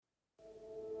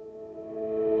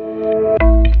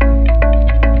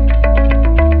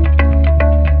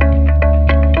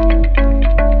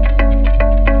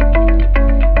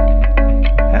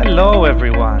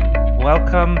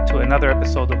another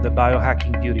episode of the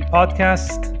Biohacking Beauty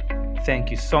Podcast. Thank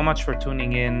you so much for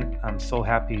tuning in. I'm so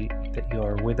happy that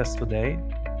you're with us today.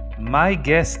 My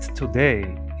guest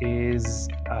today is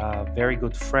a very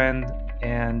good friend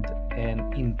and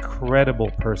an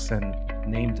incredible person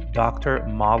named Dr.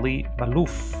 Molly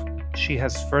Maloof. She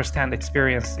has firsthand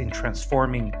experience in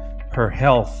transforming her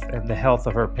health and the health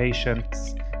of her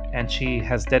patients, and she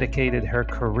has dedicated her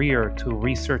career to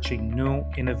researching new,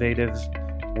 innovative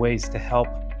ways to help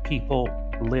people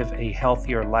live a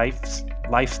healthier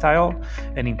lifestyle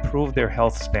and improve their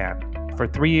health span. For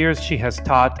 3 years, she has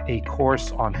taught a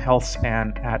course on health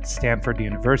span at Stanford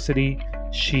University.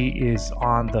 She is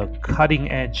on the cutting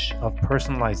edge of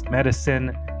personalized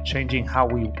medicine, changing how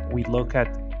we look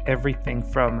at everything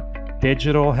from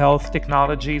digital health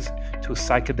technologies to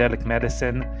psychedelic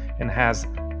medicine, and has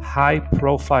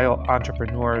high-profile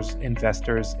entrepreneurs,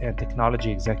 investors, and technology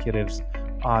executives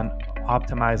on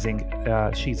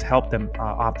optimizing. She's helped them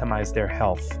optimize their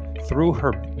health. Through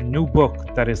her new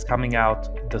book that is coming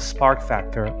out, The Spark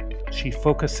Factor, she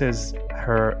focuses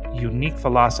her unique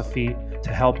philosophy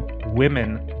to help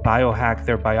women biohack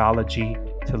their biology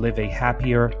to live a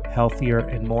happier, healthier,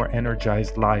 and more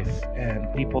energized life.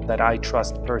 And people that I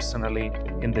trust personally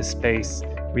in this space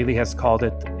really has called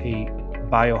it a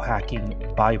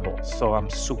biohacking Bible. So I'm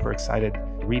super excited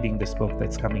reading this book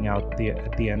that's coming out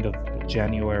at the end of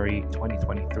January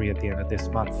 2023, at the end of this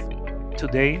month.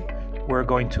 Today, we're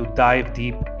going to dive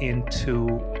deep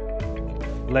into,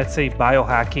 let's say,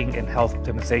 biohacking and health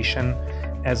optimization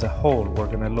as a whole. We're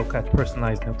going to look at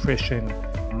personalized nutrition,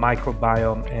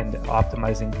 microbiome, and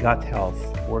optimizing gut health.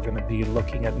 We're going to be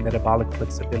looking at metabolic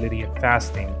flexibility and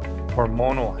fasting,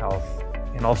 hormonal health,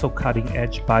 and also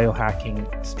cutting-edge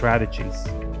biohacking strategies.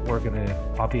 We're going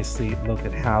to obviously look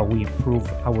at how we improve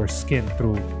our skin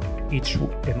through each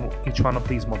one of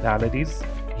these modalities.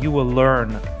 You will learn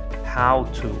how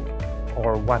to,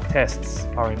 or what tests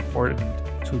are important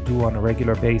to do on a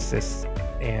regular basis,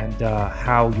 and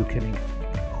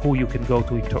who you can go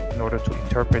to in order to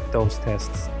interpret those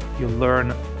tests. You'll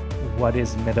learn what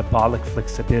is metabolic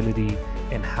flexibility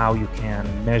and how you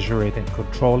can measure it and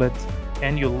control it.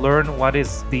 And you'll learn what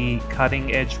is the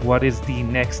cutting edge, what is the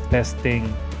next best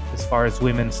thing as far as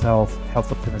women's health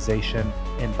optimization,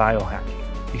 and biohacking.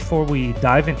 Before we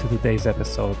dive into today's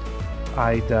episode,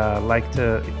 I'd like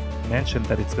to mention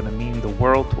that it's going to mean the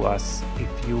world to us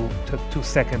if you took 2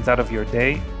 seconds out of your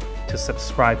day to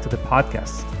subscribe to the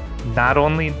podcast. Not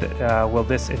only will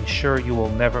this ensure you will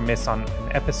never miss on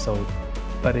an episode,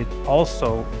 but it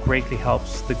also greatly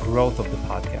helps the growth of the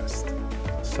podcast.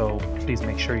 So please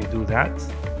make sure you do that.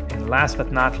 And last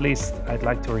but not least, I'd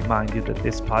like to remind you that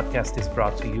this podcast is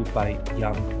brought to you by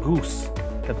Young Goose,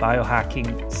 the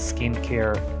biohacking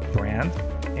skincare brand.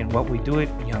 And what we do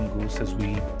at Young Goose is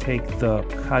we take the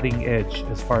cutting edge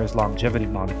as far as longevity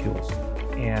molecules,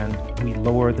 and we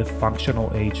lower the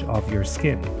functional age of your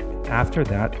skin. After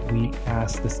that, we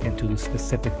ask the skin to do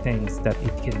specific things that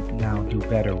it can now do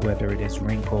better, whether it is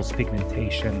wrinkles,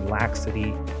 pigmentation,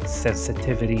 laxity,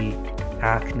 sensitivity,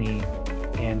 acne,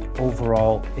 and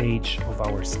overall age of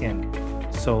our skin.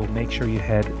 So make sure you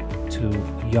head to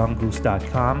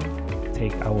younggoose.com,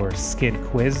 take our skin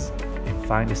quiz, and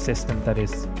find a system that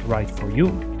is right for you.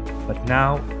 But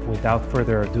now, without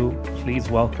further ado,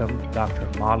 please welcome Dr.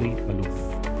 Molly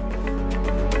Maloof.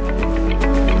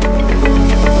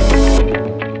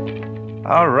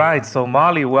 All right, so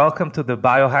Molly, welcome to the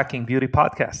Biohacking Beauty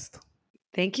Podcast.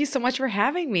 Thank you so much for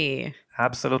having me.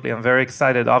 Absolutely. I'm very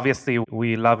excited. Obviously,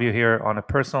 we love you here on a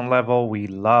personal level. We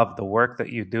love the work that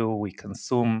you do. We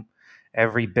consume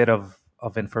every bit of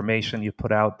information you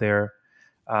put out there.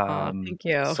 Thank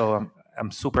you. So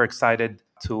I'm super excited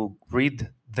to read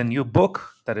the new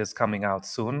book that is coming out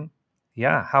soon.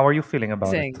 Yeah. How are you feeling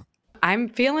about it? I'm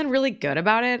feeling really good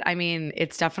about it. I mean,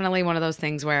 it's definitely one of those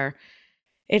things where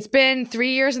it's been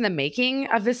 3 years in the making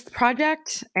of this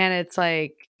project. And it's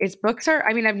like,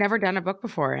 I've never done a book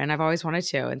before and I've always wanted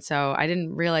to. And so I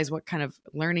didn't realize what kind of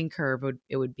learning curve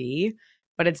it would be,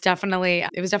 but it was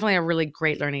definitely a really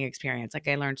great learning experience. Like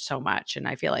I learned so much, and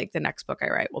I feel like the next book I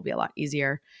write will be a lot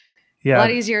easier. Yeah. A lot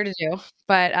easier to do.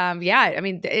 But I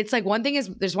mean, it's like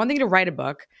there's one thing to write a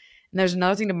book and there's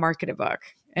another thing to market a book.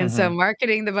 And so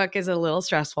marketing the book is a little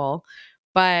stressful.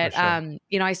 But,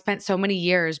 sure. I spent so many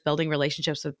years building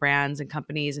relationships with brands and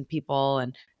companies and people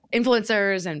and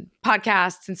influencers and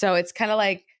podcasts. And so it's kind of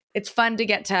like it's fun to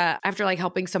get to, after like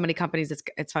helping so many companies,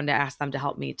 it's fun to ask them to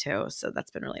help me too. So that's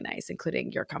been really nice,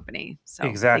 including your company. So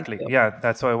thank Exactly. you. Yeah,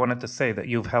 that's what I wanted to say, that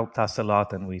you've helped us a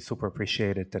lot and we super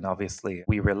appreciate it. And obviously,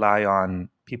 we rely on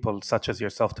people such as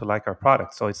yourself to like our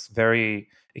product. So it's very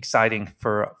exciting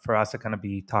for us to kind of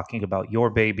be talking about your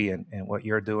baby and what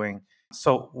you're doing.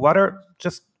 So, what are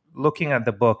just looking at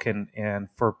the book and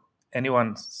for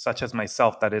anyone such as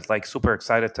myself that is like super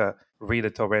excited to read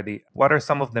it already, what are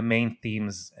some of the main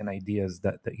themes and ideas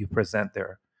that you present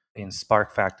there in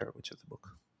Spark Factor, which is the book?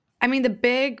 I mean, the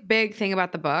big thing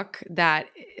about the book that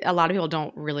a lot of people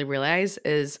don't really realize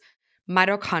is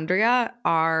mitochondria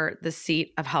are the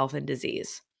seat of health and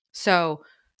disease. So,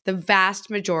 the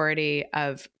vast majority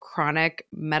of chronic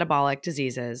metabolic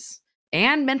diseases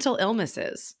and mental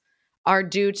illnesses are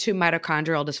due to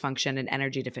mitochondrial dysfunction and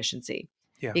energy deficiency.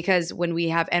 Yeah. Because when we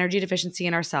have energy deficiency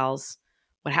in our cells,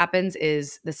 what happens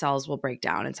is the cells will break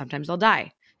down and sometimes they'll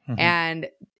die. Hmm. And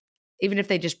even if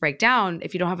they just break down,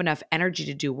 if you don't have enough energy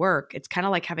to do work, it's kind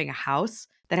of like having a house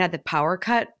that had the power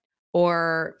cut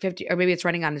or 50, or maybe it's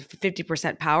running on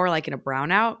 50% power, like in a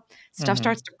brownout. Stuff Hmm.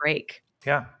 starts to break,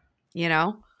 Yeah. you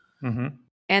know? Hmm.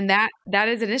 And that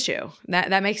is an issue.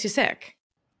 That makes you sick.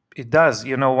 It does.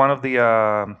 One of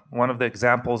the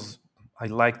examples I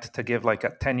liked to give,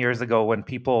 like 10 years ago, when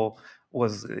people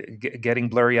was getting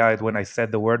blurry eyed when I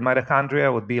said the word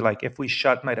mitochondria, would be like if we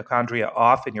shut mitochondria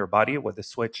off in your body with a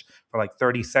switch for like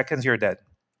 30 seconds, you're dead.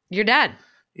 You're dead.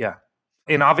 Yeah,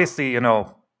 and obviously,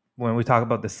 when we talk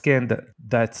about the skin,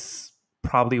 that's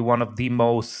probably one of the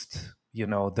most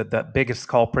the biggest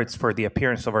culprits for the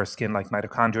appearance of our skin, like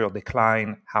mitochondrial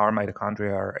decline, how our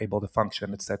mitochondria are able to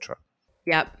function, etc.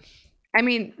 Yep. I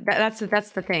mean, that's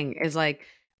the thing is like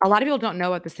a lot of people don't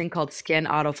know about this thing called skin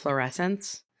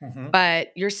autofluorescence. Hmm.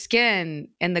 But your skin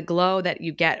and the glow that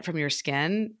you get from your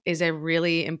skin is a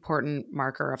really important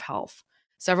marker of health.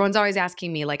 So everyone's always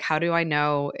asking me, like, how do I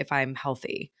know if I'm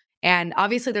healthy? And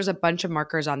obviously, there's a bunch of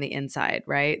markers on the inside,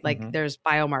 right? Like Hmm. there's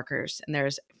biomarkers and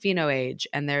there's phenoage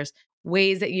and there's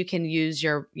ways that you can use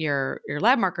your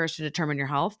lab markers to determine your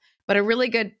health. But a really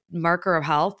good marker of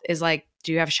health is like,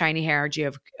 do you have shiny hair? Do you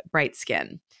have bright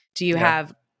skin? Do you Yeah.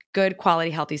 have good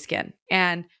quality, healthy skin?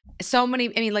 And so many,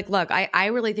 I mean, like, look, I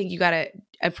really think you got to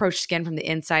approach skin from the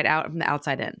inside out, from the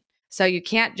outside in. So you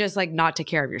can't just like not take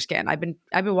care of your skin. I've been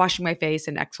washing my face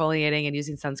and exfoliating and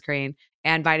using sunscreen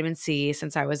and vitamin C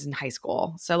since I was in high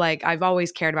school. So like I've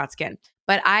always cared about skin.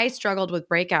 But I struggled with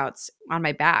breakouts on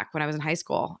my back when I was in high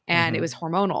school, and it was Hmm.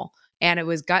 hormonal and it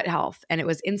was gut health and it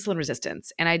was insulin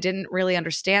resistance, and I didn't really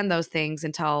understand those things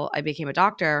until I became a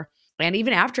doctor. And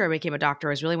even after I became a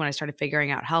doctor is really when I started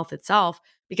figuring out health itself,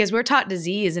 because we're taught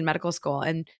disease in medical school,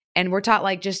 and we're taught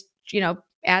like just,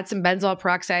 add some benzoyl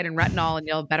peroxide and retinol and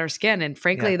you'll have better skin. And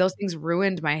frankly, Yeah. those things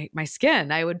ruined my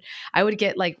skin. I would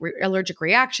get like allergic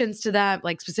reactions to them,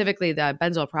 like specifically the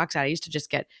benzoyl peroxide. I used to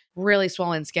just get really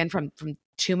swollen skin from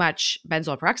too much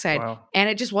benzoyl peroxide, Wow. and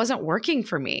it just wasn't working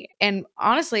for me. And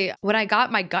honestly, when I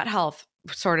got my gut health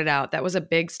sorted out, that was a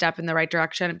big step in the right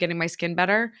direction of getting my skin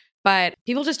better. But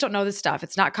people just don't know this stuff.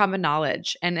 It's not common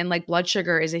knowledge. And like blood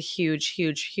sugar is a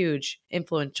huge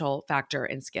influential factor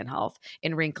in skin health,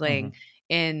 in wrinkling, Hmm.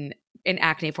 in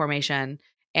acne formation.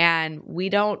 And we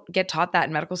don't get taught that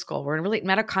in medical school. We're really,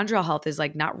 mitochondrial health is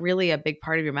like not really a big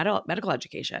part of your medical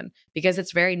education because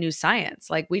it's very new science.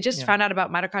 Like we just Yeah. found out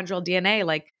about mitochondrial DNA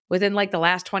like within like the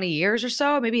last 20 years or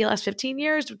so, maybe the last 15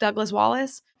 years with Douglas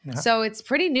Wallace. Yeah. So it's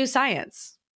pretty new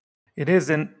science. It is,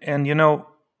 and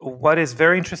what is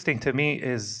very interesting to me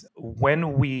is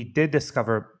when we did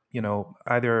discover,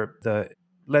 either the,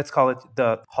 let's call it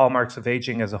the hallmarks of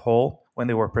aging as a whole, when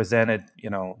they were presented,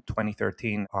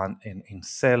 2013 in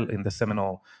Cell, in the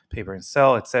seminal paper in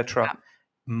Cell, etc. Yeah.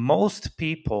 Most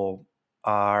people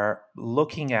are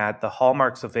looking at the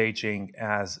hallmarks of aging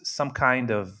as some kind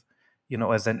of,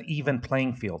 as an even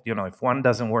playing field. If one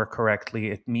doesn't work correctly,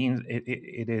 it means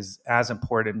it is as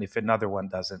important if another one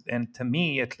doesn't. And to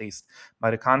me, at least,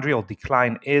 mitochondrial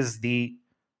decline is the,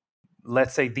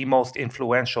 let's say, the most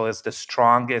influential, is the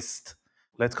strongest,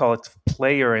 let's call it,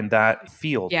 player in that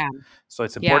field. Yeah. So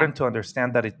it's Yeah. important to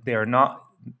understand that they are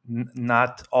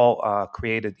not all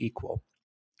created equal.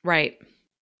 Right.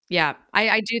 Yeah.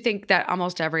 I do think that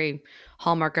almost every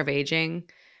hallmark of aging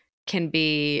can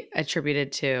be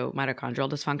attributed to mitochondrial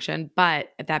dysfunction. But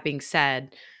that being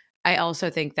said, I also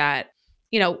think that,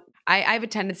 I have a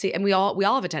tendency, and we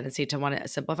all have a tendency to want to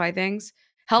simplify things.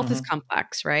 Health is Hmm.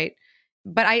 complex, right?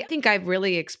 But I think I've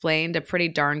really explained a pretty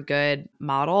darn good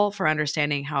model for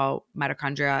understanding how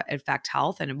mitochondria affect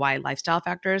health and why lifestyle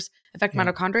factors affect Yeah.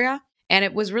 mitochondria. And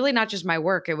it was really not just my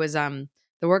work. It was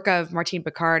the work of Martine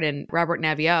Picard and Robert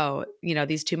Naviaux,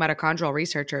 these two mitochondrial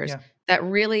researchers, Yeah. that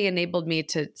really enabled me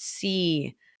to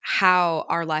see how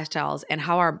our lifestyles and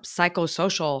how our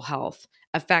psychosocial health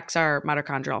affects our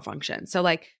mitochondrial function. So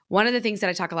like one of the things that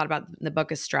I talk a lot about in the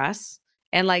book is stress.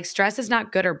 And like stress is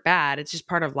not good or bad. It's just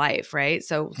part of life, right?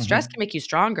 So stress can make you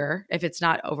stronger if it's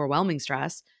not overwhelming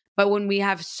stress. But when we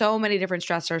have so many different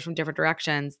stressors from different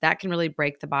directions, that can really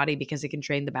break the body because it can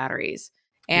drain the batteries.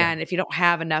 Yeah. And if you don't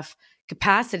have enough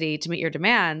capacity to meet your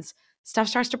demands, stuff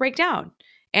starts to break down.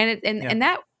 And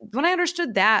that when I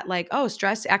understood that, like, oh,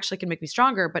 stress actually can make me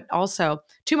stronger, but also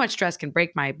too much stress can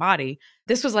break my body.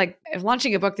 This was like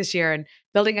launching a book this year and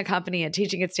building a company and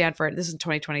teaching at Stanford. This is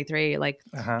 2023, like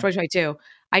 2022.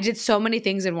 I did so many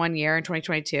things in 1 year in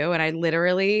 2022. And I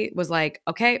literally was like,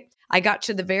 okay, I got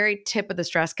to the very tip of the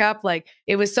stress cup. Like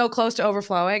it was so close to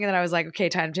overflowing. And then I was like, okay,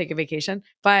 time to take a vacation.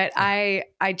 But I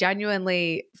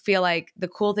genuinely feel like the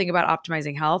cool thing about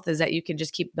optimizing health is that you can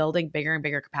just keep building bigger and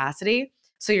bigger capacity.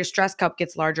 So your stress cup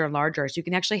gets larger and larger. So you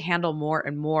can actually handle more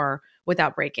and more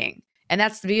without breaking. And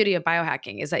that's the beauty of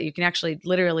biohacking, is that you can actually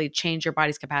literally change your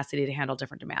body's capacity to handle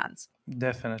different demands.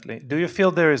 Definitely. Do you feel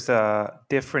there is a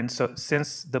difference? So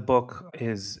since the book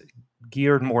is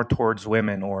geared more towards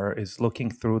women, or is looking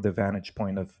through the vantage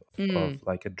point of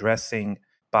like addressing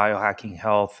biohacking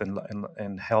health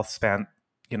and health span,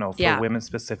 for women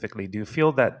specifically, do you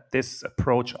feel that this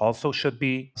approach also should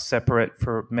be separate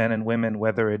for men and women,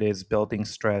 whether it is building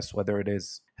stress, whether it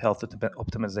is health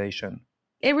optimization?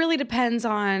 It really depends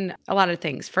on a lot of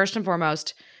things. First and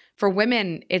foremost, for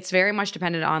women, it's very much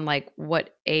dependent on like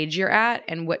what age you're at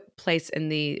and what place in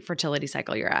the fertility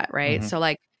cycle you're at, right? So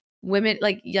like women,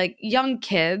 like young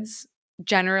kids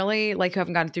generally, like who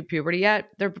haven't gotten through puberty yet,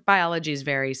 their biology is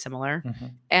very similar.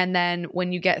 And then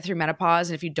when you get through menopause,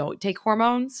 and if you don't take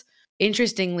hormones,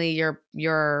 interestingly,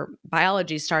 your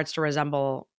biology starts to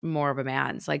resemble more of a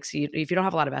man's. Like, so if you don't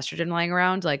have a lot of estrogen lying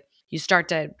around, like you start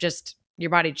to just, your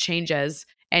body changes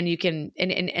and you can,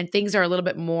 and things are a little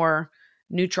bit more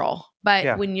neutral.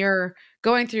 But when you're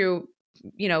going through,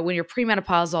 when you're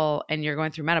premenopausal and you're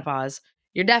going through menopause,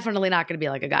 you're definitely not going to be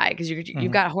like a guy because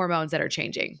you've got hormones that are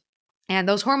changing. And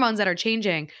those hormones that are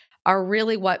changing are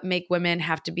really what make women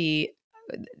have to be,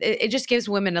 it just gives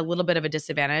women a little bit of a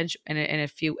disadvantage and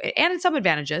in some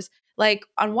advantages. Like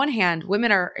on one hand,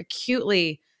 women are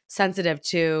acutely sensitive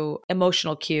to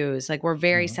emotional cues. Like we're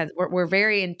very we're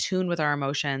very in tune with our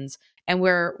emotions, and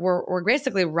we're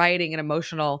basically riding an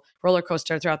emotional roller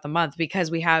coaster throughout the month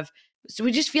because so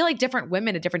we just feel like different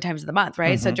women at different times of the month,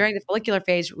 right? So during the follicular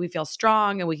phase, we feel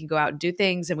strong and we can go out and do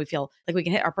things and we feel like we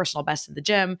can hit our personal best in the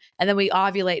gym. And then we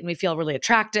ovulate and we feel really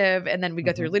attractive. And then we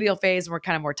go through luteal phase and we're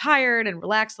kind of more tired and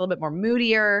relaxed, a little bit more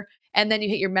moodier. And then you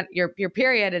hit your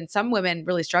period, and some women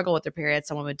really struggle with their period,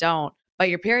 some women don't. But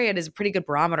your period is a pretty good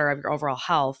barometer of your overall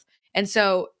health. And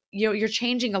so, you're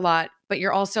changing a lot, but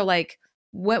you're also like,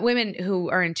 what women who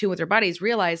are in tune with their bodies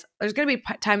realize there's going to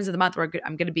be times of the month where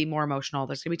I'm going to be more emotional.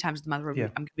 There's going to be times of the month where I'm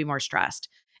going to be more stressed,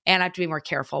 and I have to be more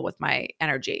careful with my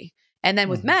energy. And then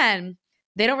with men,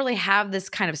 they don't really have this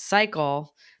kind of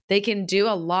cycle. They can do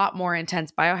a lot more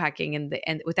intense biohacking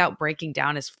and without breaking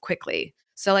down as quickly.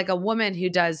 So like a woman who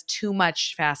does too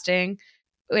much fasting,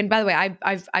 and by the way,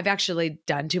 I've actually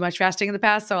done too much fasting in the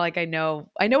past. So like I know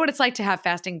what it's like to have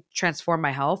fasting transform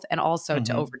my health and also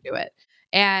to overdo it.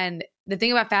 And the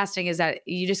thing about fasting is that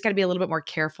you just got to be a little bit more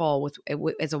careful with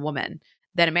as a woman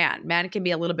than a man. Men can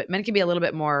be a little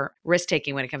bit more risk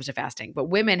taking when it comes to fasting, but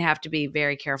women have to be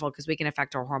very careful because we can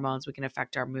affect our hormones, we can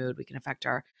affect our mood, we can affect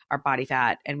our body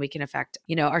fat, and we can affect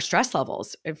our stress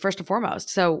levels first and foremost.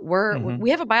 So we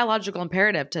have a biological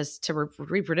imperative to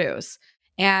reproduce.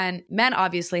 And men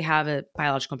obviously have a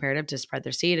biological imperative to spread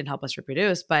their seed and help us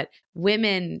reproduce, but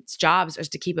women's jobs is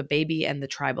to keep a baby and the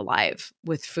tribe alive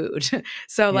with food.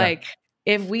 So like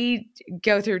if we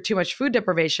go through too much food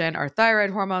deprivation, our thyroid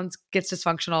hormones gets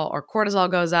dysfunctional or cortisol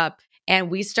goes up,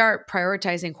 and we start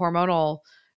prioritizing hormonal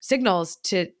signals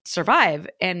to survive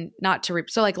and not to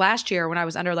so like last year when I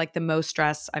was under like the most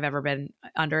stress I've ever been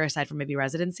under, aside from maybe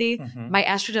residency, my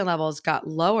estrogen levels got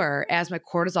lower as my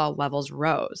cortisol levels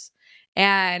rose.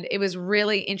 And it was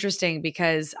really interesting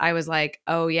because I was like,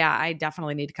 oh yeah, I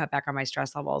definitely need to cut back on my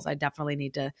stress levels. I definitely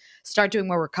need to start doing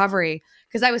more recovery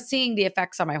because I was seeing the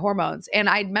effects on my hormones, and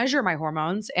I measure my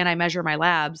hormones and I measure my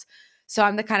labs. So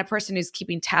I'm the kind of person who's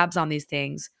keeping tabs on these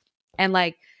things. And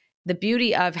like the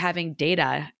beauty of having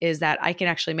data is that I can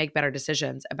actually make better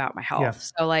decisions about my health. Yeah.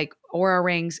 So like Oura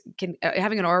rings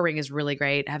having an Oura ring is really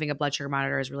great. Having a blood sugar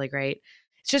monitor is really great.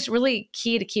 It's just really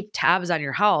key to keep tabs on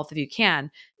your health if you can.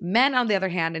 Men, on the other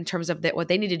hand, in terms of what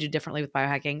they need to do differently with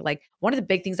biohacking, like one of the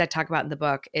big things I talk about in the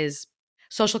book is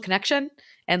social connection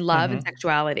and love and Mm-hmm.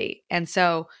 sexuality. And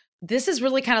so this is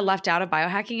really kind of left out of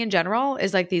biohacking in general,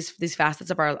 is like these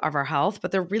facets of our health,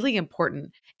 but they're really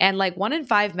important. And like 1 in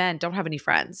 5 men don't have any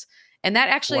friends. And that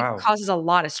actually Wow. causes a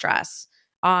lot of stress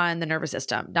on the nervous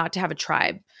system, not to have a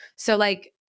tribe. So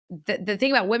like the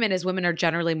thing about women is women are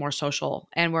generally more social,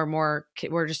 and we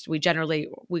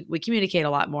communicate a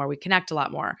lot more, we connect a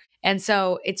lot more. And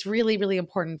so it's really, really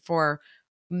important for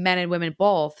men and women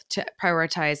both to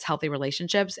prioritize healthy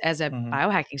relationships as a Mm-hmm.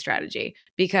 biohacking strategy,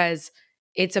 because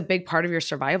it's a big part of your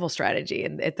survival strategy.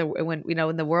 And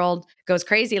when the world goes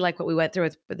crazy, like what we went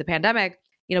through with the pandemic,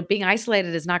 being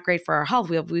isolated is not great for our health.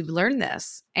 We've learned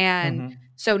this. And Mm-hmm.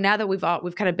 so now that we've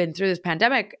kind of been through this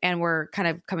pandemic and we're kind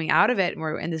of coming out of it and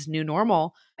we're in this new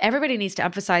normal, everybody needs to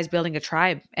emphasize building a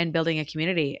tribe and building a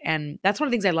community. And that's one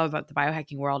of the things I love about the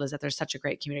biohacking world, is that there's such a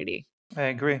great community. I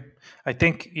agree. I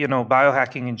think,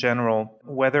 biohacking in general,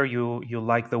 whether you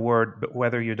like the word, but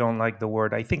whether you don't like the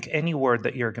word, I think any word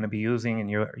that you're going to be using and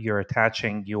you're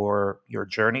attaching your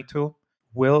journey to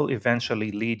will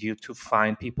eventually lead you to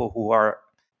find people who are,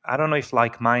 I don't know if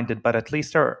like-minded, but at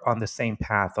least are on the same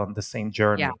path, on the same Yeah.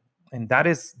 journey. And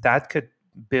that could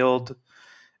build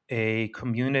a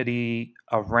community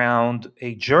around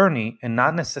a journey and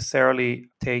not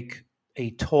necessarily take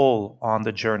a toll on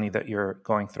the journey that you're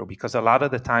going through, because a lot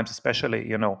of the times, especially,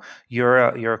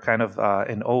 you're kind of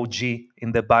an OG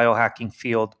in the biohacking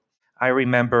field. I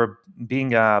remember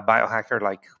being a biohacker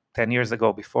like 10 years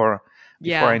ago, before I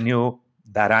Yeah. knew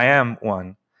that I am one.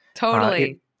 uh, it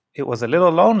Totally. it was a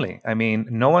little lonely. I mean,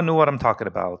 no one knew what I'm talking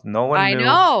about. No one I knew.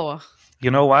 know.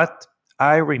 You know what?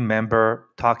 I remember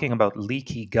talking about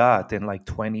leaky gut in like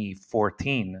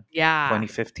 2014, Yeah.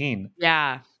 2015.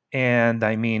 Yeah. And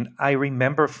I mean, I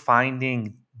remember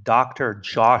finding Dr.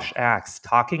 Josh Axe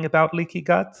talking about leaky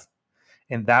gut.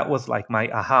 And that was like my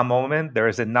aha moment. There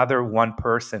is another one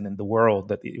person in the world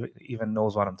that even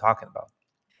knows what I'm talking about.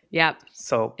 Yep.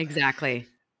 So Exactly.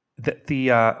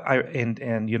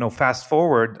 fast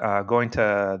forward, going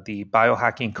to the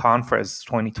biohacking conference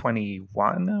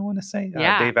 2021, I want to say,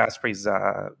 Yeah. Dave Asprey's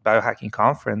biohacking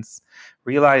conference,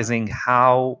 realizing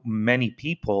how many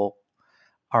people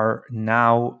are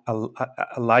now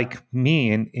like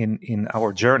me in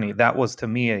our journey. That was to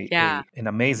me Yeah. an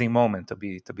amazing moment, to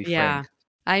be Yeah. frank.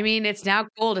 I mean, it's now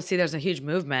cool to see there's a huge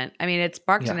movement. I mean, it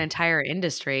sparked an Yeah. entire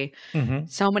industry, Hmm.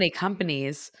 so many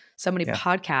companies, so many Yeah.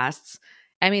 podcasts.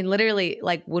 I mean, literally,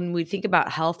 like when we think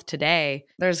about health today,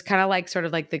 there's kind of like sort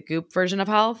of like the Goop version of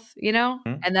health,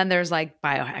 Mhm. And then there's like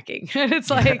biohacking. And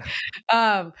it's like,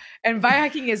 Yeah. and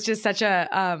biohacking is just such a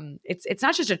it's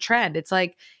not just a trend. It's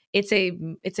like it's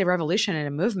a revolution and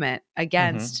a movement Hmm.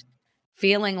 against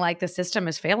feeling like the system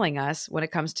is failing us when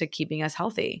it comes to keeping us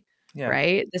healthy, Yeah.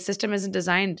 right? The system isn't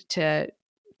designed to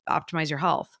optimize your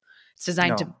health. It's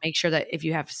designed to No. make sure that if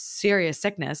you have serious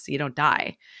sickness, you don't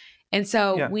die. And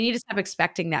so Yeah. we need to stop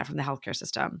expecting that from the healthcare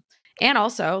system, and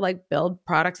also like build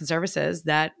products and services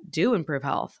that do improve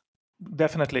health.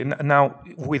 Definitely. Now,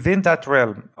 within that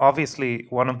realm, obviously,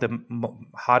 one of the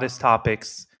hottest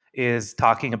topics is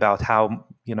talking about how,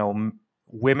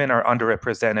 women are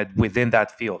underrepresented within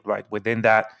that field, right? Within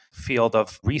that field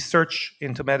of research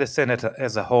into medicine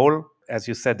as a whole. As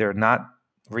you said, they're not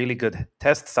really good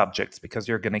test subjects, because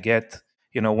you're going to get,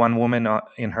 one woman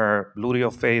in her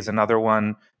luteal phase, another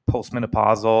one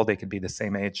postmenopausal. They could be the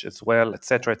same age as well, et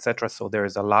cetera, et cetera. So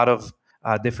there's a lot of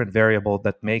different variable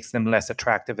that makes them less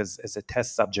attractive as a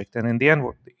test subject. And in the end,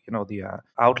 the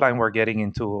outline we're getting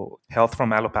into health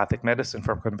from allopathic medicine,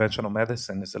 from conventional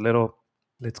medicine, is a little,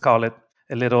 let's call it,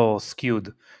 a little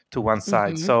skewed to one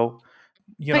side. Mhm. So,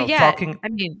 But yeah, talking, I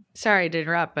mean, sorry to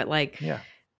interrupt, but like, yeah,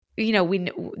 we know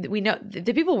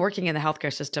the people working in the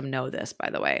healthcare system know this, by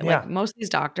the way. Like yeah. most of these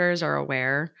doctors are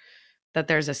aware that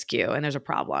there's a skew and there's a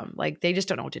problem. Like they just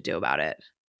don't know what to do about it.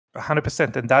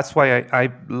 100%. And that's why I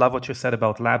love what you said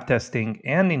about lab testing,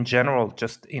 and in general,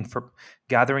 just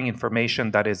gathering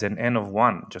information that is an N of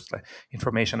one, just like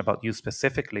information about you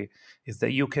specifically, is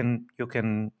that you can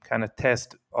kind of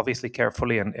test, obviously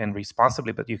carefully and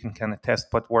responsibly, but you can kind of test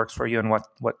what works for you and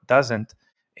what doesn't,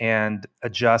 and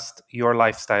adjust your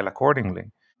lifestyle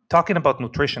accordingly. Talking about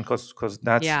nutrition, because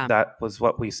Yeah. that was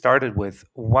what we started with.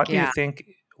 What do you Yeah. think?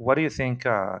 What do you think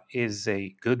is a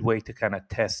good way to kind of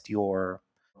test your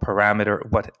parameter,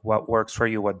 what works for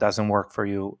you, what doesn't work for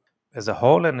you as a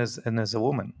whole, and as a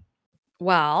woman?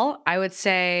 Well, I would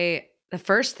say the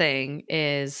first thing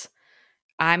is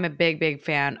I'm a big, big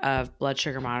fan of blood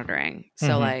sugar monitoring.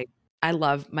 So Hmm. like I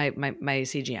love my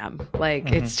CGM. Like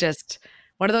Hmm. it's just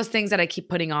one of those things that I keep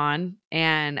putting on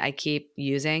and I keep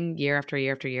using year after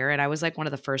year after year. And I was like one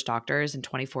of the first doctors in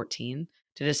 2014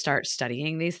 to just start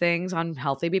studying these things on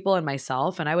healthy people and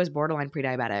myself. And I was borderline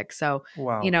pre-diabetic. So,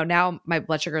 Wow. now my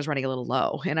blood sugar is running a little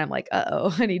low and I'm like,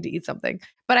 uh-oh, I need to eat something.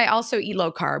 But I also eat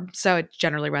low carb. So it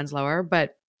generally runs lower.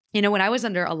 But, when I was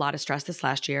under a lot of stress this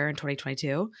last year in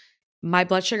 2022, my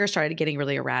blood sugar started getting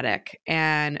really erratic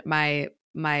and my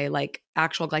like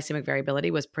actual glycemic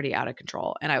variability was pretty out of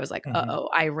control. And I was like, Hmm. uh-oh,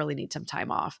 I really need some time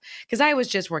off because I was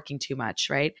just working too much.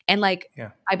 Right. And like,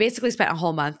 Yeah. I basically spent a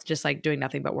whole month just like doing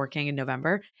nothing but working in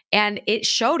November. And it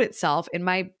showed itself in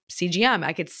my CGM.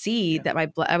 I could see Yeah.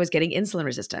 that I was getting insulin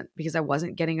resistant because I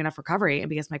wasn't getting enough recovery and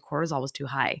because my cortisol was too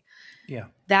high. Yeah.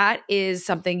 That is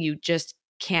something you just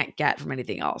can't get from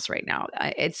anything else right now.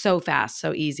 It's so fast,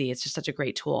 so easy. It's just such a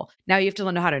great tool. Now you have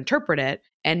to know how to interpret it.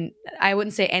 And I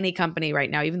wouldn't say any company right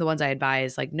now, even the ones I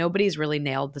advise, like nobody's really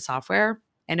nailed the software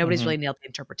and nobody's Hmm. really nailed the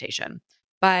interpretation.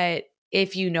 But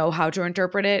if you know how to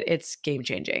interpret it, it's game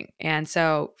changing. And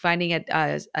so finding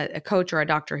a coach or a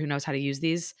doctor who knows how to use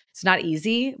these, it's not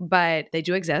easy, but they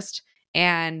do exist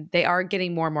and they are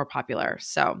getting more and more popular.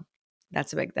 So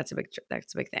that's a big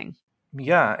thing.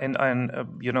 Yeah, and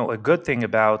a good thing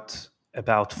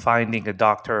about finding a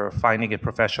doctor or finding a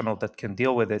professional that can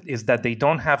deal with it is that they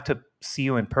don't have to see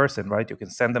you in person, right? You can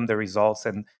send them the results,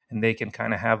 and they can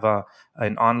kind of have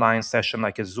an online session,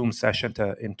 like a Zoom session,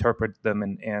 to interpret them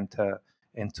and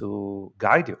to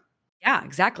guide you. Yeah,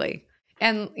 exactly.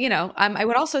 And, I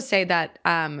would also say that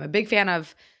I'm a big fan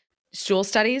of stool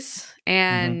studies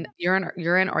and Hmm.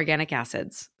 urine organic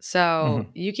acids. So Hmm.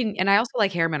 you can, and I also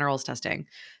like hair minerals testing.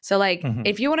 So like Hmm.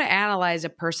 if you want to analyze a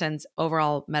person's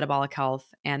overall metabolic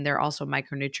health and their also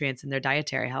micronutrients and their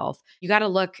dietary health, you got to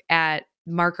look at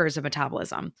markers of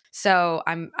metabolism. So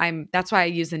I'm that's why I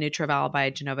use the NutrIval by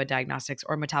Genova Diagnostics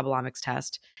or metabolomics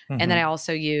test. And then I Hmm.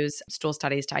 also use stool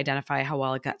studies to identify how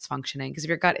well a gut's functioning. Because if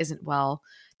your gut isn't well,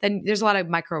 then there's a lot of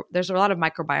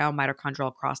microbiome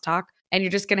mitochondrial crosstalk and you're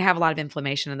just going to have a lot of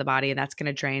inflammation in the body and that's going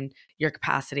to drain your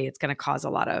capacity. It's going to cause a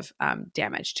lot of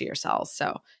damage to your cells.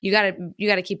 So you got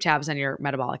to keep tabs on your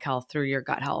metabolic health through your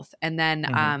gut health. And then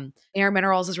Hmm. air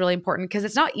minerals is really important because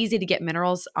it's not easy to get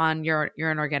minerals on your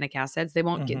urine organic acids.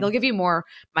 They'll Hmm. give you more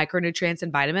micronutrients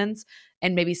and vitamins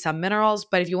and maybe some minerals,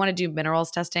 but if you want to do minerals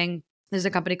testing, there's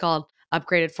a company called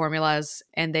Upgraded Formulas,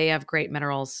 and they have great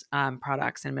minerals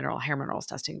products and hair minerals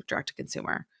testing direct to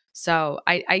consumer. So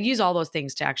I use all those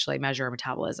things to actually measure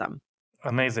metabolism.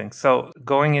 Amazing. So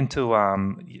going into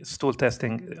stool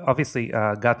testing, obviously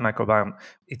gut microbiome.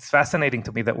 It's fascinating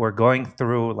to me that we're going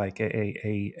through like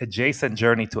a adjacent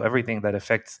journey to everything that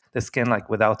affects the skin. Like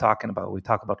without talking about, we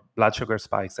talk about blood sugar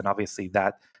spikes, and obviously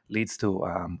that leads to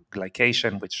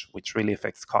glycation, which really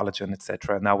affects collagen,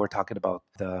 etc. Now we're talking about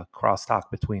the crosstalk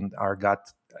between our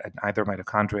gut and either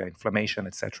mitochondria, inflammation,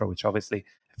 etc., which obviously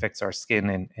affects our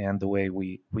skin and the way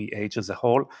we age as a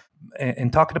whole.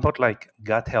 And talking about like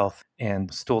gut health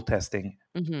and stool testing,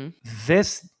 Hmm.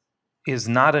 this is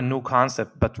not a new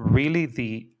concept, but really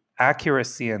the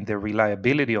accuracy and the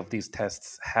reliability of these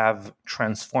tests have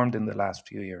transformed in the last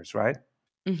few years, right?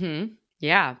 Hmm.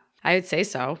 Yeah, I would say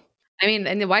so. I mean,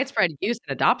 and the widespread use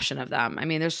and adoption of them. I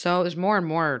mean, there's more and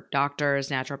more doctors,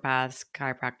 naturopaths,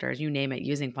 chiropractors, you name it,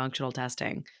 using functional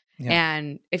testing. Yeah.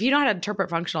 And if you know how to interpret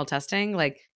functional testing,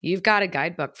 like you've got a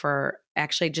guidebook for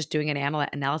actually just doing an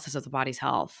analysis of the body's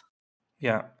health.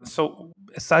 Yeah. So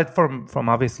aside from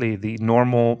obviously the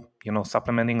normal,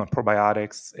 supplementing on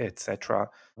probiotics, etc.,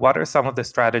 what are some of the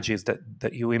strategies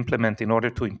that you implement in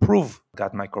order to improve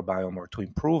gut microbiome or to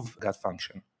improve gut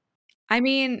function? I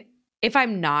mean, if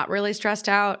I'm not really stressed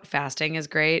out, fasting is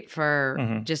great for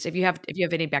Hmm. just if you have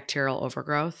any bacterial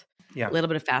overgrowth. A Yeah. little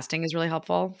bit of fasting is really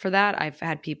helpful for that. I've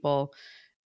had people,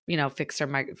 fix their,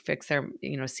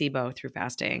 SIBO through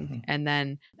fasting. Hmm. And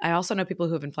then I also know people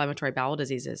who have inflammatory bowel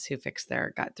diseases who fix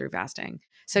their gut through fasting.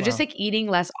 So just Wow. like eating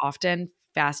less often,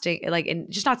 fasting, like and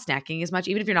just not snacking as much,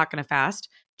 even if you're not going to fast,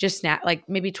 just snack like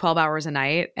maybe 12 hours a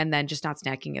night and then just not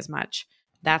snacking as much.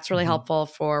 That's really Hmm. helpful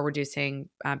for reducing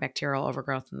bacterial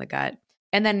overgrowth in the gut.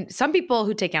 And then some people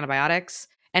who take antibiotics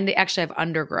and they actually have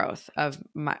undergrowth of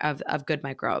good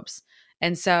microbes.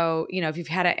 And so, if you've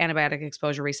had an antibiotic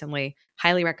exposure recently,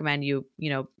 highly recommend you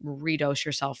redose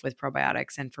yourself with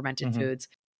probiotics and fermented Hmm. foods.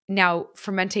 Now,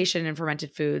 fermentation and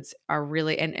fermented foods are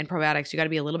really, and probiotics, you got to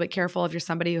be a little bit careful if you're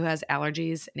somebody who has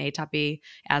allergies and atopy,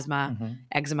 asthma, Hmm.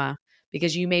 eczema,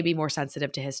 because you may be more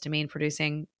sensitive to histamine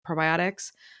producing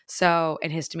probiotics. So, and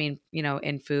histamine,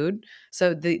 in food.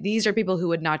 So these are people who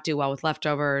would not do well with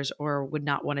leftovers or would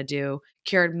not want to do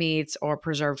cured meats or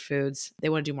preserved foods. They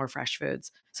want to do more fresh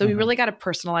foods. So we Hmm. really got to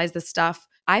personalize this stuff.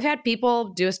 I've had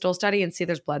people do a stool study and see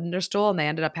there's blood in their stool and they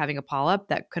ended up having a polyp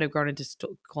that could have grown into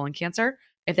colon cancer.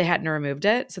 if they hadn't removed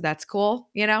it. So that's cool,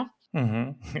 Yeah.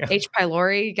 H.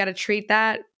 pylori, you got to treat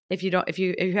that. If you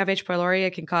have H. pylori,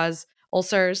 it can cause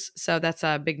ulcers. So that's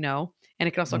a big no. And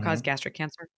it can also cause gastric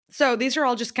cancer. So these are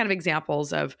all just kind of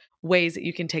examples of ways that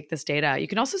you can take this data. You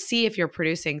can also see if you're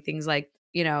producing things like,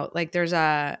 like there's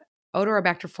a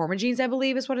Odosobacter formigenes, I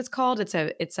believe is what it's called. It's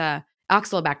a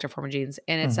Oxalobacter formigenes,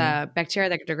 and it's a bacteria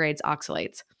that degrades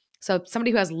oxalates. So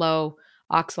somebody who has low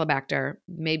Oxalobacter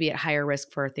may be at higher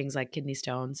risk for things like kidney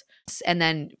stones. And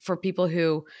then for people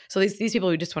these people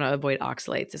who just want to avoid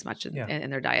oxalates as much in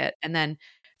their diet. And then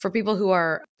for people who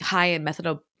are high in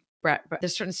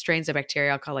there's certain strains of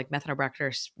bacteria called like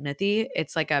Methanobacter smithii.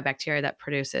 It's like a bacteria that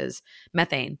produces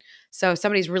methane. So if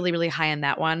somebody's really, really high in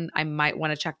that one, I might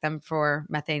want to check them for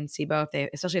methane SIBO,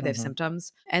 especially if they have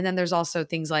symptoms. And then there's also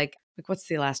things like what's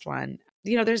the last one?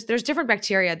 There's different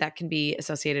bacteria that can be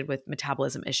associated with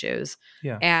metabolism issues.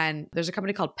 Yeah. And there's a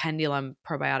company called Pendulum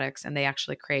Probiotics, and they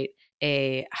actually create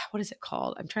what is it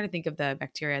called? I'm trying to think of the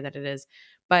bacteria that it is,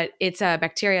 but it's a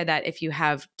bacteria that if you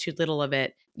have too little of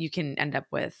it, you can end up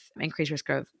with increased risk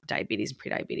of diabetes and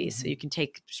prediabetes. So you can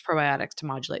take probiotics to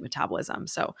modulate metabolism.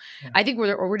 So I think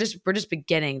we're just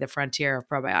beginning the frontier of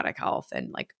probiotic health,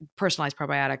 and like personalized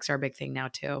probiotics are a big thing now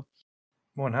too.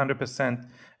 100%.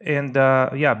 And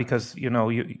because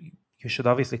you should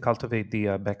obviously cultivate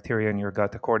the bacteria in your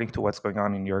gut according to what's going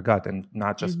on in your gut, and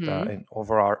not just an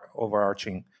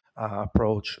overarching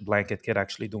approach. Blanket can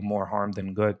actually do more harm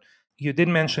than good. You did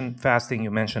mention fasting.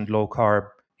 You mentioned low carb.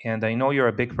 And I know you're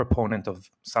a big proponent of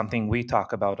something we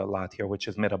talk about a lot here, which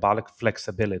is metabolic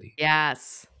flexibility.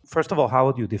 Yes. First of all, how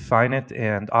would you define it?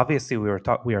 And obviously, we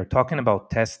are talking about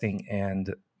testing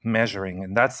and measuring,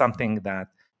 and that's something that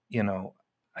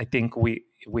I think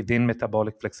within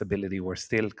metabolic flexibility we're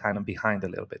still kind of behind a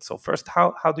little bit. So first,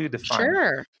 how do you define it?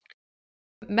 Sure.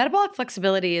 Metabolic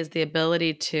flexibility is the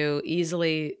ability to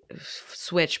easily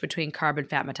switch between carb and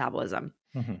fat metabolism.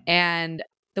 And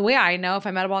the way I know if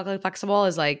I'm metabolically flexible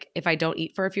is like if I don't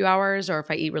eat for a few hours, or if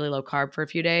I eat really low carb for a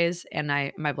few days and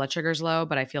my blood sugar's low,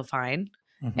 but I feel fine,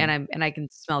 and I can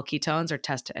smell ketones or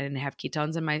test and have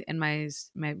ketones in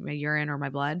my urine or my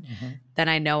blood, then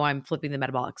I know I'm flipping the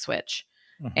metabolic switch.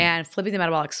 And flipping the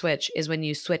metabolic switch is when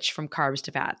you switch from carbs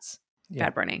to fats,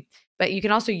 fat burning. But you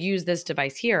can also use this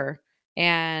device here,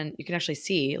 and you can actually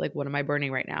see like, what am I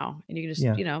burning right now? And you can just,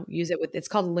 use it it's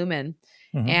called Lumen.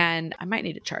 And I might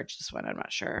need to charge this one. I'm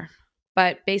not sure.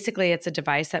 But basically it's a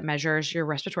device that measures your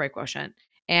respiratory quotient.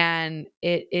 And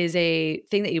it is a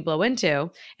thing that you blow into.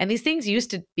 And these things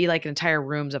used to be like entire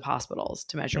rooms of hospitals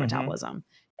to measure metabolism.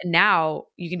 And now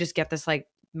you can just get this like,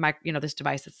 this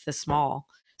device that's this small.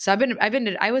 So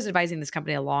I was advising this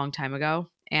company a long time ago,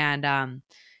 and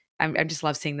I just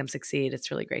love seeing them succeed. It's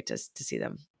really great to see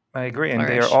them. I agree, and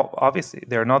they are obviously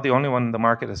they're not the only one in the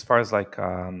market as far as like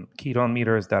ketone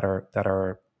meters that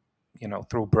are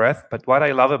through breath. But what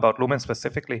I love about Lumen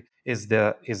specifically is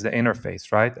the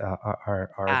interface, right?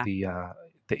 The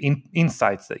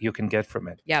insights that you can get from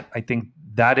it. Yep. I think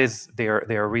that is they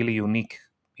are really unique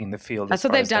in the field. That's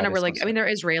what they've done. They're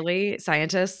Israeli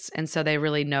scientists, and so they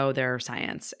really know their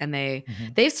science. And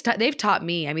they've taught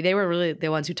me. I mean, they were really the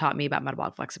ones who taught me about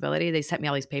metabolic flexibility. They sent me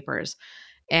all these papers,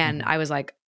 and I was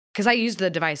like, because I used the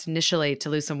device initially to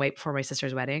lose some weight before my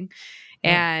sister's wedding,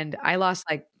 and I lost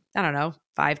like, I don't know,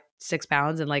 5-6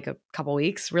 pounds in like a couple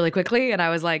weeks really quickly, and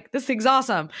I was like, this thing's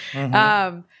awesome.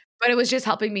 But it was just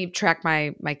helping me track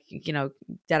my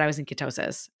that I was in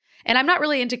ketosis. And I'm not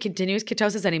really into continuous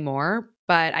ketosis anymore,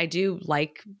 but I do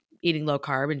like eating low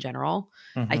carb in general.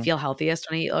 I feel healthiest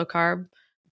when I eat low carb,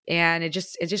 and it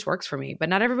just works for me. But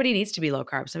not everybody needs to be low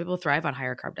carb. Some people thrive on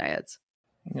higher carb diets.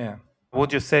 Yeah.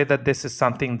 Would you say that this is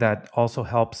something that also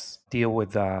helps deal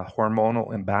with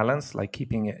hormonal imbalance, like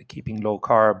keeping low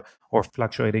carb or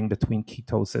fluctuating between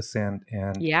ketosis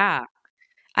and? Yeah.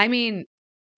 I mean,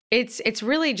 it's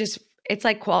really just, it's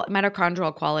like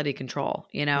mitochondrial quality control,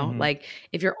 like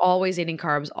if you're always eating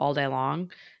carbs all day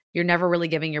long, you're never really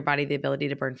giving your body the ability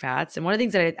to burn fats. And one of the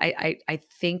things that I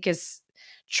think is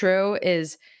true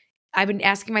is I've been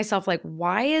asking myself, like,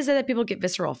 why is it that people get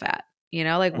visceral fat?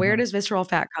 Where does visceral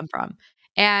fat come from?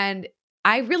 And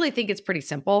I really think it's pretty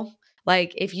simple.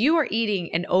 Like if you are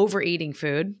eating and overeating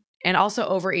food and also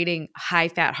overeating high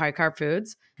fat, high carb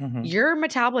foods, your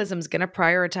metabolism is going to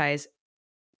prioritize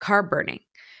carb burning,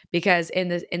 because in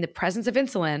the presence of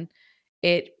insulin,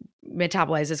 it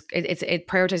metabolizes, it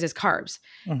prioritizes carbs.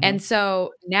 And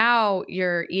so now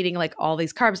you're eating like all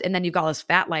these carbs, and then you've got all this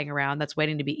fat lying around that's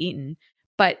waiting to be eaten,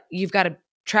 but you've got a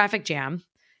traffic jam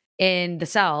in the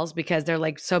cells because they're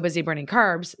like so busy burning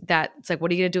carbs that it's like,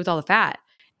 what are you going to do with all the fat?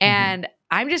 And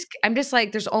I'm just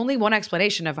like, there's only one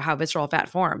explanation of how visceral fat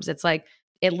forms. It's like,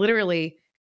 it literally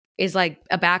is like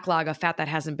a backlog of fat that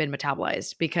hasn't been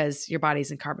metabolized because your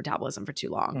body's in carb metabolism for too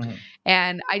long. Mhm.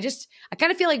 And I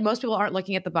kind of feel like most people aren't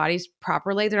looking at the bodies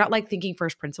properly. They're not like thinking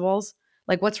first principles,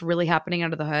 like what's really happening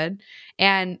under the hood.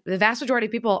 And the vast majority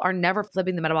of people are never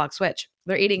flipping the metabolic switch.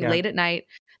 They're eating Yeah. late at night.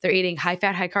 They're eating high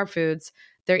fat, high carb foods.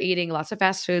 They're eating lots of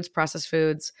fast foods, processed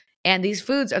foods. And these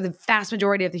foods are the vast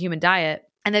majority of the human diet.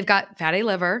 And they've got fatty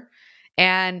liver.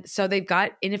 And so they've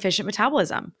got inefficient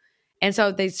metabolism. And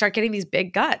so they start getting these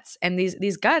big guts. And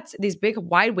these guts, these big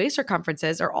wide waist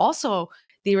circumferences are also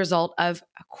the result of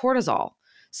cortisol.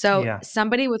 So Yeah.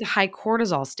 somebody with a high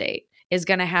cortisol state is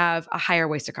going to have a higher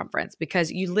waist circumference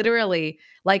because you literally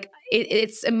like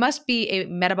it must be a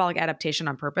metabolic adaptation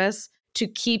on purpose to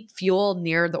keep fuel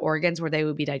near the organs where they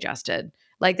would be digested.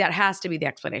 Like that has to be the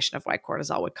explanation of why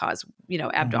cortisol would cause,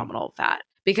 Mhm. abdominal fat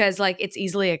because like it's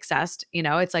easily accessed,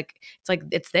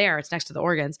 it's there, it's next to the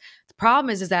organs. The problem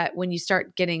is that when you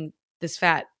start getting this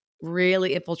fat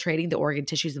really infiltrating the organ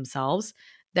tissues themselves,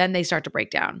 then they start to break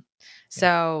down. Yeah.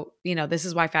 So, this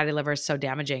is why fatty liver is so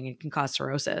damaging and can cause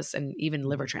cirrhosis and even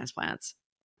liver transplants.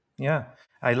 Yeah.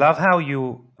 I love how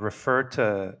you refer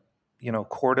to,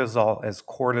 cortisol as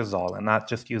cortisol and not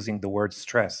just using the word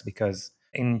stress, because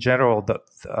in general,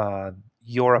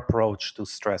 your approach to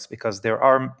stress, because there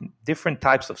are different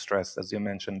types of stress, as you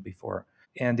mentioned before.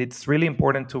 And it's really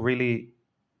important to really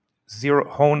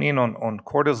hone in on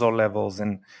cortisol levels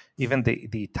and even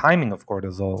the timing of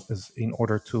cortisol is in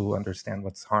order to understand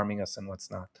what's harming us and what's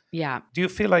not. Yeah. Do you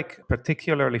feel like,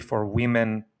 particularly for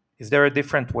women, is there a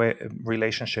different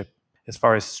relationship as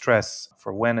far as stress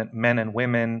for men and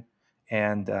women,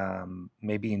 and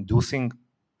maybe inducing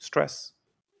stress?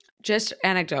 Just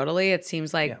anecdotally, it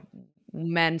seems Yeah. like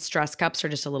men's stress cups are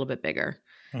just a little bit bigger.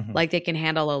 Hmm. Like they can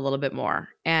handle a little bit more.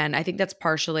 And I think that's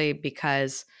partially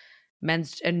because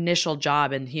men's initial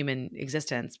job in human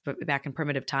existence, but back in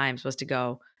primitive times, was to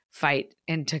go fight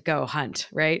and to go hunt,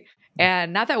 right?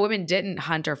 And not that women didn't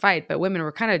hunt or fight, but women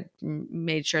were kind of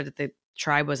made sure that the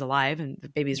tribe was alive and the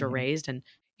babies were Hmm. raised, and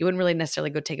you wouldn't really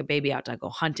necessarily go take a baby out to go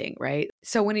hunting, right?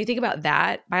 So when you think about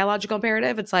that biological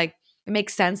imperative, it's like it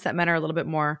makes sense that men are a little bit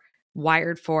more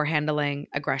wired for handling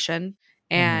aggression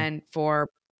Hmm. and for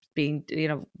being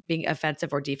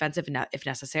offensive or defensive if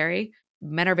necessary.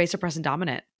 Men are vasopressin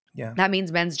dominant. Yeah. That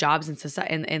means men's jobs in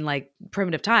society in like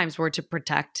primitive times were to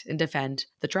protect and defend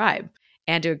the tribe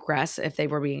and to aggress if they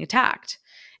were being attacked.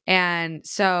 And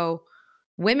so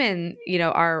women,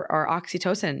 are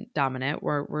oxytocin dominant.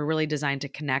 We're really designed to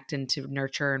connect and to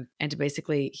nurture and to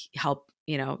basically help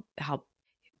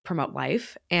promote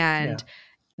life. Yeah. And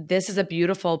this is a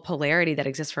beautiful polarity that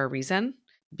exists for a reason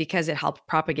because it helps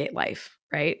propagate life,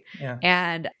 right? Yeah.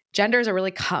 And gender is a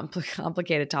really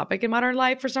complicated topic in modern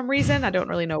life for some reason. I don't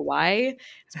really know why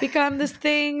it's become this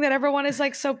thing that everyone is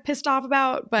like so pissed off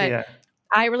about, but Yeah.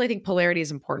 I really think polarity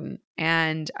is important.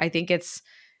 And I think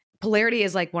polarity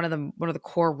is like one of the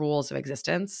core rules of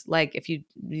existence. Like if you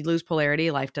lose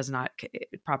polarity, life does not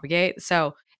propagate.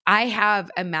 So I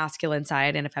have a masculine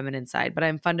side and a feminine side, but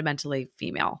I'm fundamentally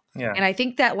female. Yeah. And I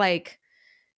think that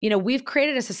we've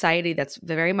created a society that's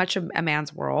very much a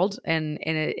man's world, and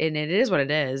it is what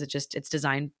it is. It's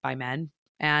designed by men,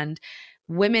 and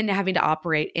women having to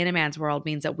operate in a man's world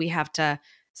means that we have to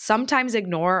sometimes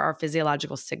ignore our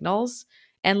physiological signals.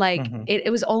 And like Hmm.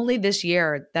 it was only this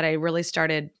year that I really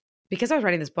started, because I was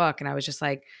writing this book and I was just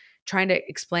like trying to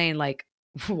explain like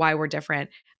why we're different.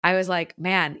 I was like,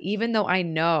 man, even though I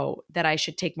know that I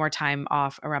should take more time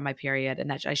off around my period and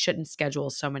that I shouldn't schedule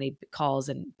so many calls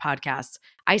and podcasts,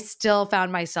 I still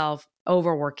found myself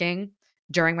overworking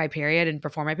during my period and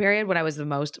before my period when I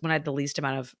had the least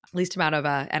amount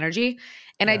of energy.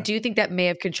 And I Yeah. do think that may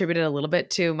have contributed a little bit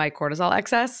to my cortisol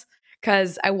excess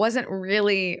because I wasn't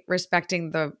really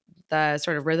respecting the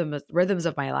sort of rhythms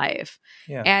of my life.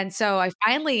 Yeah. And so I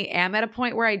finally am at a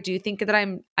point where I do think that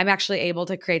I'm actually able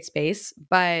to create space,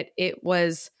 but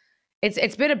it's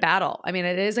been a battle. I mean,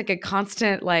 it is like a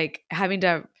constant like having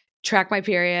to track my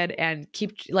period and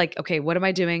keep like, okay, what am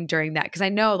I doing during that? Because I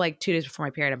know like 2 days before my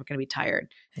period, I'm going to be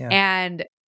tired. Yeah. And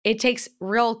it takes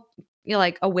real,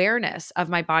 like awareness of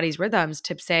my body's rhythms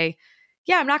to say,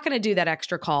 yeah, I'm not going to do that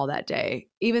extra call that day,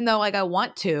 even though like I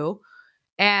want to.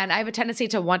 And I have a tendency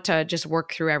to want to just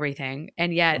work through everything.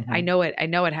 And yet I Hmm. know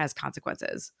it has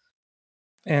consequences.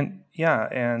 And yeah,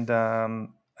 and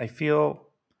I feel,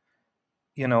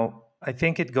 I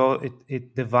think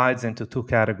it divides into two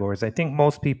categories. I think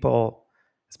most people,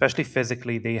 especially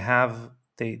physically, they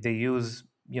use,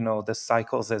 the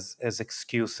cycles as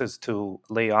excuses to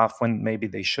lay off when maybe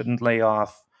they shouldn't lay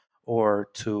off, or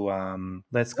to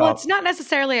let's Well, call. it's not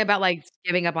necessarily about like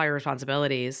giving up all your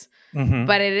responsibilities, Hmm.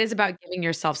 but it is about giving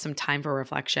yourself some time for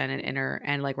reflection and inner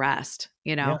and like rest,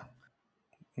 you Yeah, know?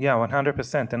 yeah,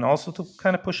 100%, and also to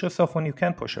kind of push yourself when you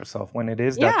can push yourself, when it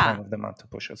is that Yeah, time of the month to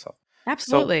push yourself. So,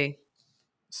 absolutely.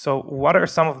 so what are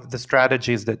some of the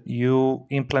strategies that you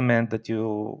implement that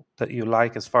you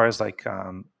like as far as like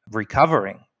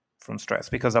recovering from stress?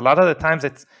 Because a lot of the times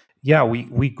it's, yeah,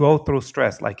 we go through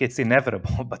stress like it's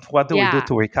inevitable, but what do we do Yeah,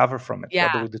 to recover from it?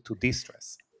 What do yeah. we do to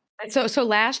de-stress? So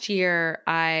last year,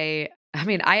 I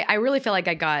mean, I really feel like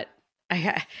the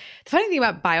funny thing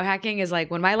about biohacking is like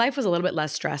when my life was a little bit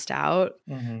less stressed out,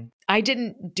 Hmm. I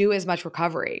didn't do as much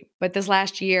recovery. But this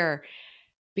last year,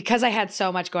 because I had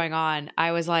so much going on,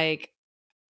 I was like,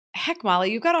 heck,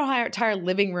 Molly, you've got a entire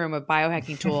living room of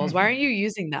biohacking tools. Why aren't you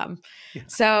using them? Yeah.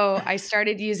 So I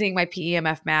started using my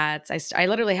PEMF mats. I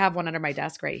literally have one under my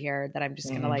desk right here that I'm just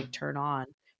going to Hmm. like turn on,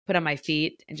 put on my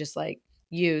feet and just like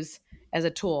use as a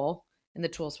tool in the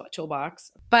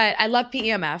toolbox. But I love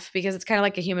PEMF because it's kind of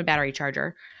like a human battery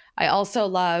charger. I also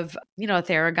love,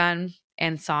 Theragun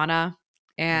and Yeah.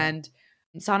 and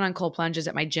sauna and cold plunges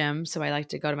at my gym. So I like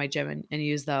to go to my gym and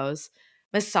use those.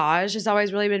 Massage has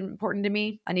always really been important to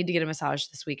me. I need to get a massage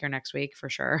this week or next week for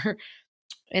sure.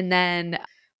 And then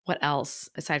what else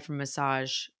aside from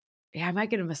massage? Yeah, I might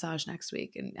get a massage next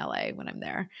week in LA when I'm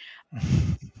there.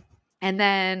 And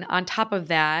then on top of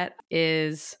that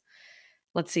is,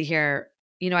 let's see here.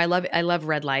 I love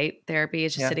red light therapy.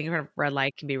 It's just Yeah. sitting in front of red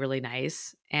light can be really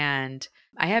nice. And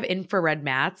I have infrared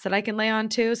mats that I can lay on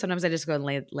too. Sometimes I just go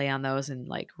and lay on those and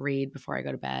like read before I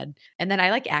go to bed. And then I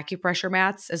like acupressure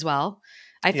mats as well.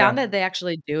 I found Yeah. that they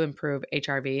actually do improve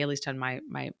HRV, at least on my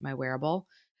wearable.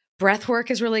 Breath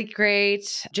work is really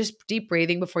great. Just deep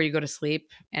breathing before you go to sleep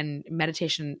and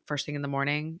meditation first thing in the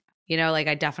morning. Like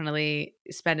I definitely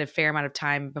spend a fair amount of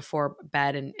time before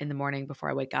bed and in the morning before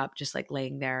I wake up, just like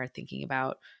laying there thinking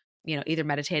about, either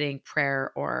meditating,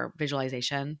 prayer, or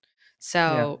visualization. Yeah.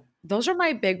 So those are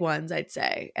my big ones, I'd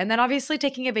say. And then obviously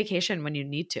taking a vacation when you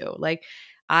need to. Like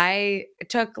I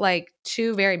took like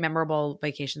two very memorable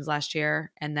vacations last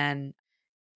year and then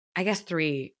I guess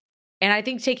three. And I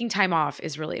think taking time off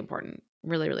is really important,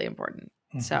 really, really important.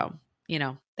 Hmm. So,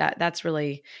 that's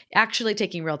really actually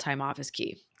taking real time off is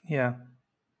key. Yeah.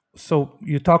 So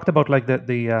you talked about like the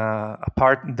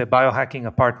biohacking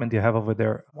apartment you have over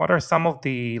there. What are some of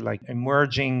the like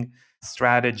emerging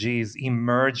strategies,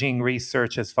 emerging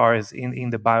research as far as in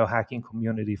the biohacking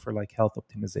community for like health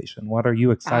optimization? What are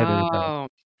you excited about? Oh,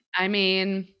 I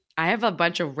mean, I have a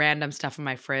bunch of random stuff in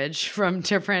my fridge from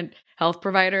different health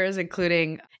providers,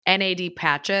 including NAD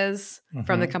patches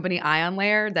from the Hmm. company Ion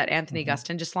Layer that Anthony Hmm.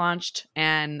 Gustin just launched.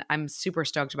 And I'm super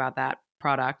stoked about that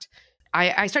product.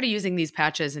 I started using these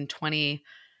patches in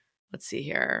let's see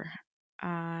here.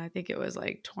 I think it was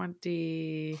like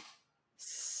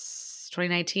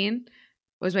 2019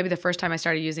 was maybe the first time I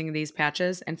started using these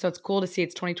patches. And so it's cool to see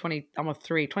it's 2020, almost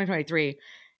 2023.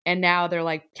 And now they're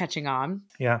like catching on.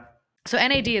 Yeah. So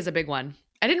NAD is a big one.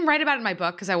 I didn't write about it in my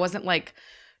book because I wasn't like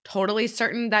totally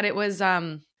certain that it was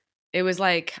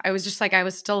like I was just like I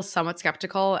was still somewhat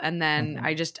skeptical. And then Hmm.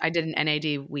 I did an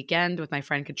NAD weekend with my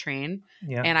friend Katrine.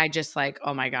 Yeah. And I just like,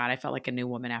 oh my God, I felt like a new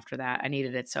woman after that. I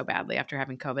needed it so badly after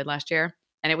having COVID last year.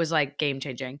 And it was like game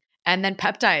changing. And then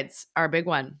peptides are a big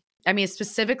one. I mean,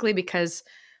 specifically because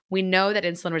we know that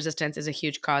insulin resistance is a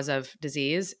huge cause of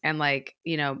disease. And like,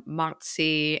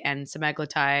 MOXIE and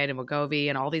semaglutide and Wegovy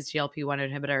and all these GLP-1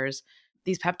 inhibitors,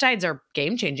 these peptides are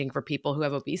game changing for people who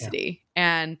have Yeah. obesity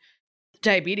and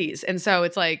diabetes. And so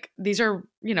it's like these are,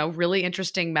 really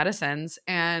interesting medicines.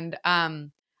 And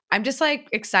I'm just like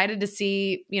excited to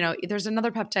see, there's another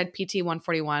peptide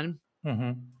PT141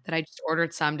 Hmm. that I just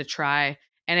ordered some to try.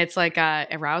 And it's like a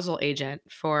arousal agent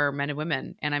for men and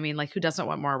women. And I mean, like, who doesn't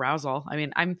want more arousal? I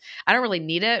mean, I don't really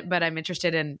need it, but I'm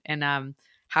interested in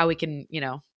how we can,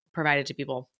 provide it to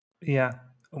people. Yeah.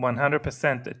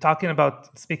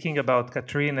 100%. Speaking about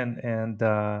Katrine and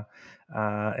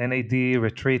NAD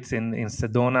retreats in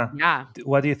Sedona, Yeah.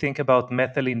 what do you think about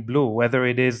methylene blue? Whether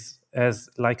it is as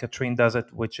like Katrine does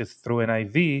it, which is through an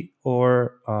IV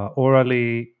or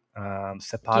orally, Yeah.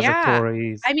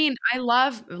 suppositories. I mean, I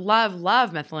love, love,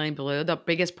 love methylene blue. The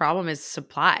biggest problem is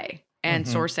supply and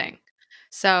Hmm. sourcing.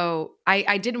 So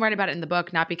I didn't write about it in the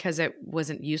book, not because it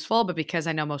wasn't useful, but because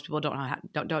I know most people don't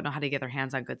know how to get their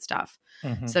hands on good stuff.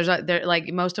 Hmm. So there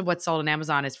like most of what's sold on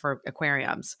Amazon is for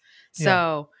aquariums. Yeah.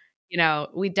 So,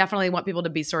 we definitely want people to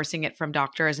be sourcing it from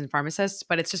doctors and pharmacists,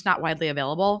 but it's just not widely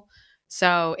available.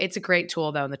 So it's a great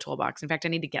tool though in the toolbox. In fact, I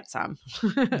need to get some.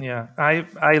 Yeah.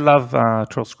 I love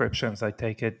transcriptions. I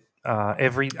take it I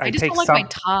just take don't like my some.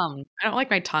 tongue. I don't like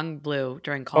my tongue blue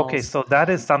during Okay, calls. so that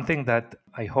is something that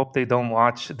I hope they don't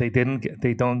watch. They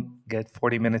don't get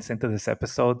 40 minutes into this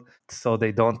episode, so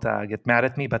they don't get mad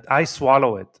at me. But I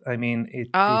swallow it. I mean,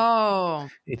 Oh.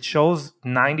 it shows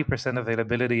 90%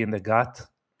 availability in the gut.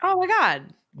 Oh my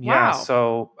God. Yeah, Wow.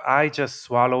 so I just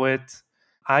swallow it.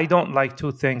 I don't like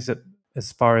two things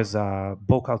as far as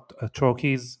vocal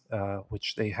troches,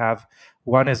 which they have.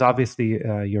 One is obviously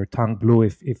your tongue blue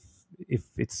if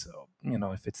it's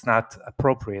if it's not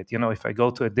appropriate. If I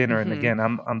go to a dinner and Hmm. again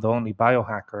I'm the only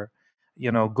biohacker,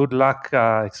 good luck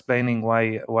explaining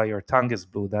why your tongue is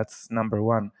blue. That's number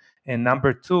one. And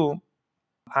number two,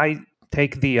 I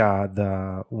take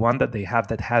the one that they have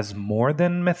that has more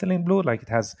than methylene blue, like it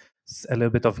has a little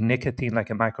bit of nicotine, like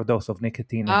a microdose of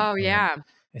nicotine Oh and yeah. Do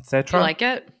you etc. like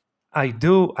it? I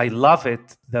do. I love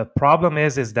it. The problem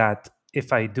is that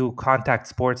if I do contact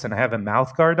sports and I have a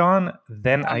mouth guard on,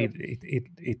 then Oh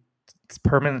it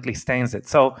permanently stains it.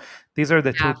 So these are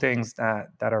the two yeah. things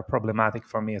that are problematic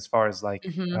for me as far as like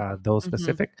Hmm. those Hmm.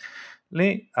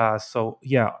 specifically. So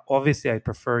yeah, obviously I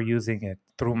prefer using it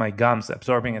through my gums,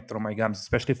 absorbing it through my gums,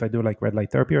 especially if I do like red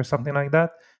light therapy or something like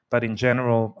that. But in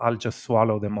general, I'll just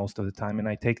swallow them most of the time, and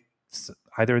I take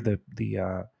either the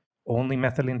only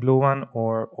methylene blue one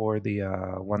or the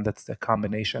one that's the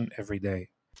combination every day.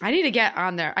 I need to get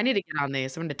on there. I need to get on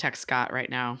these. I'm going to text Scott right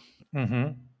now. Mm-hmm.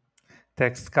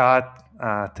 Text Scott.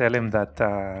 Tell him that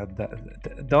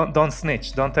don't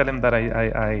snitch. Don't tell him that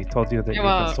I told you that you can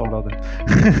Well, swallow them.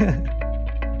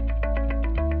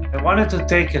 I wanted to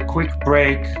take a quick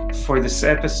break for this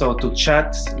episode to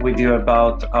chat with you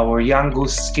about our Young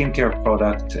Goose skincare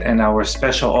product and our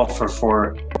special offer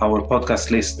for our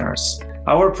podcast listeners.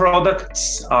 Our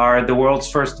products are the world's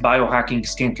first biohacking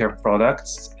skincare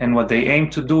products, and what they aim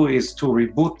to do is to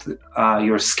reboot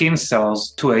your skin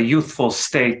cells to a youthful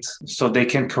state so they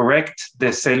can correct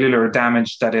the cellular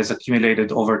damage that is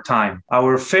accumulated over time.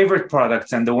 Our favorite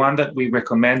products, and the one that we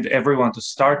recommend everyone to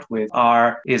start with,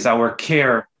 is our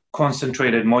Care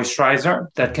Concentrated Moisturizer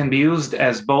that can be used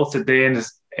as both a day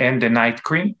and the night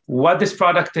cream. What this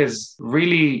product is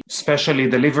really specially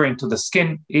delivering to the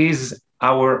skin is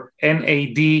our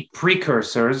NAD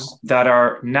precursors that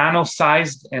are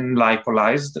nano-sized and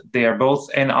lipolyzed. They are both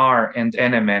NR and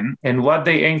NMN. And what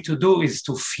they aim to do is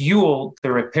to fuel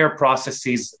the repair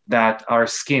processes that our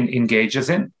skin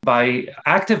engages in by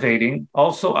activating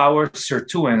also our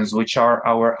sirtuins, which are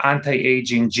our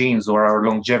anti-aging genes or our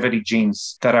longevity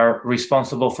genes that are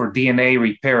responsible for DNA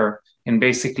repair and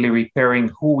basically repairing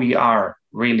who we are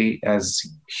really as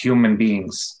human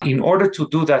beings. In order to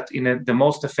do that in the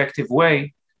most effective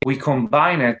way, we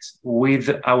combine it with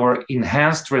our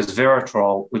enhanced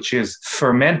resveratrol, which is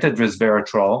fermented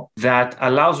resveratrol that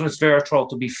allows resveratrol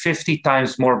to be 50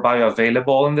 times more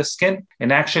bioavailable in the skin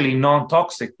and actually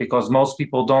non-toxic, because most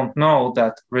people don't know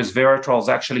that resveratrol is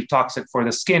actually toxic for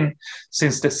the skin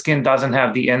since the skin doesn't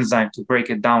have the enzyme to break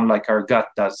it down like our gut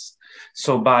does.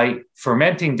 So by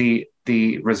fermenting the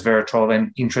resveratrol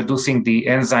and introducing the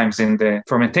enzymes in the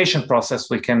fermentation process,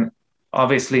 we can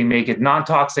obviously make it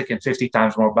non-toxic and 50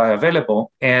 times more bioavailable.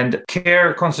 And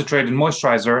Care Concentrated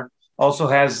Moisturizer also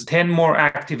has 10 more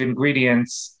active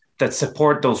ingredients that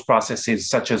support those processes,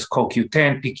 such as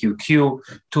CoQ10, PQQ,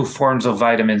 2 forms of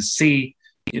vitamin C,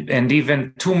 and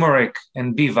even turmeric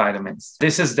and B vitamins.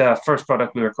 This is the first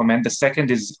product we recommend. The second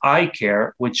is Eye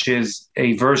Care, which is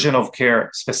a version of Care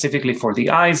specifically for the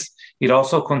eyes. It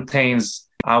also contains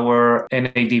our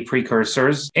NAD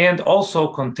precursors and also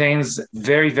contains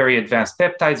very, very advanced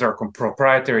peptides, our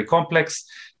proprietary complex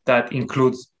that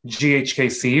includes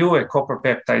GHKCU, a copper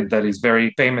peptide that is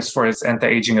very famous for its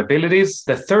anti-aging abilities.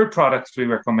 The third product we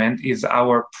recommend is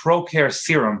our ProCare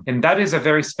Serum. And that is a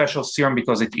very special serum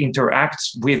because it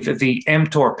interacts with the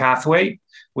mTOR pathway,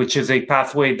 which is a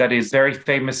pathway that is very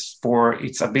famous for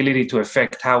its ability to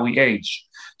affect how we age.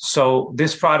 So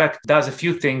this product does a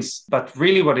few things, but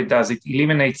really what it does, it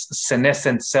eliminates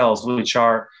senescent cells, which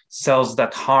are cells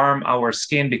that harm our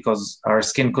skin because our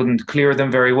skin couldn't clear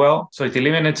them very well. So it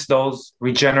eliminates those,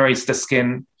 regenerates the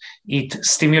skin. It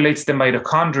stimulates the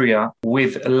mitochondria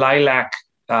with lilac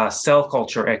cell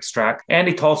culture extract. And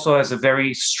it also has a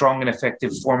very strong and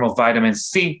effective form of vitamin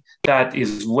C that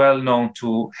is well known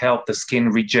to help the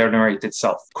skin regenerate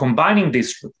itself. Combining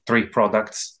these three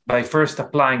products by first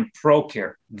applying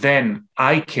ProCare, then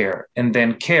eye care, and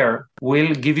then care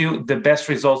will give you the best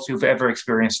results you've ever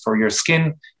experienced for your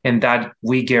skin, and that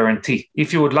we guarantee.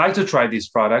 If you would like to try these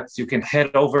products, you can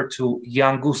head over to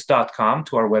younggoose.com,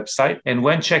 to our website, and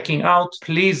when checking out,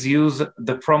 please use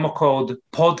the promo code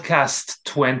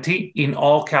podcast20 in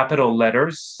all capital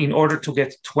letters in order to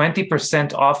get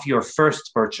 20% off your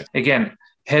first purchase. Again,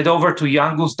 head over to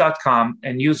younggoose.com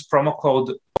and use promo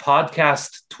code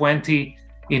podcast20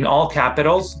 in all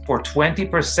capitals for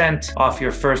 20% off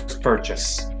your first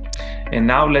purchase. And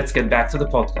now let's get back to the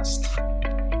podcast.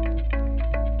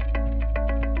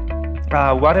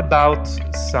 What about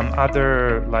some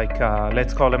other, like,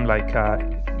 let's call them like,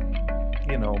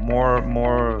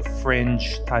 more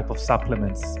fringe type of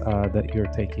supplements that you're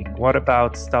taking? What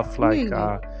about stuff like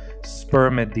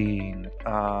spermidine?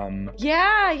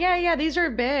 Yeah. These are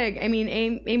big. I mean,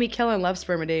 Amy Killen loves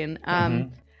spermidine.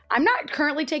 I'm not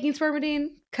currently taking spermidine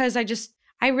because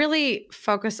I really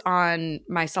focus on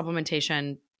my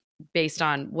supplementation based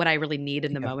on what I really need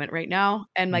in the moment right now.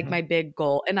 And like my big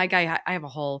goal, and like I have a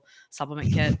whole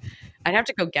supplement kit. I'd have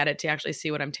to go get it to actually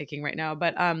see what I'm taking right now.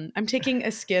 But I'm taking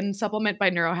a skin supplement by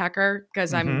Neurohacker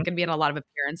because I'm going to be in a lot of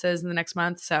appearances in the next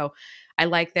month. So I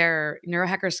like their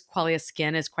Neurohacker's quality of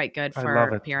skin is quite good for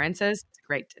appearances.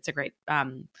 It's a great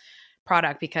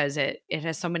product because it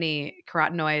has so many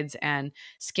carotenoids and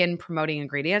skin promoting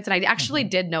ingredients. And I actually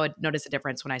did notice a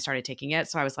difference when I started taking it.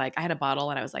 So I was like, I had a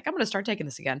bottle and I was like, I'm going to start taking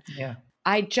this again. Yeah.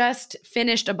 I just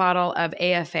finished a bottle of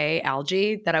AFA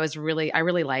algae that I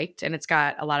really liked, and it's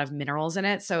got a lot of minerals in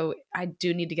it. So I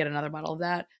do need to get another bottle of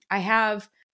that. I have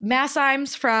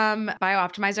Masszymes from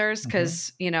BioOptimizers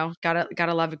because,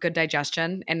 gotta love a good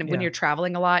digestion. And when you're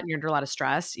traveling a lot and you're under a lot of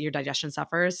stress, your digestion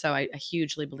suffers. So I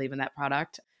hugely believe in that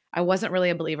product. I wasn't really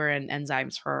a believer in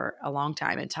enzymes for a long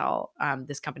time until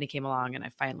this company came along, and I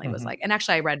finally was like, and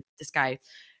actually I read this guy,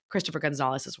 Christopher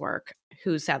Gonzalez's work,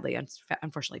 who sadly,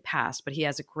 unfortunately passed, but he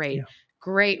has a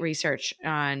great research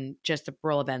on just the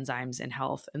role of enzymes in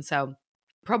health. And so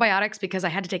probiotics, because I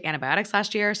had to take antibiotics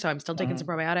last year, so I'm still taking some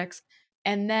probiotics.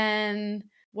 And then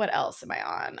what else am I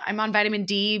on? I'm on vitamin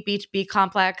D, B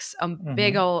complex,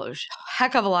 big old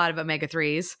heck of a lot of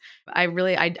omega-3s. I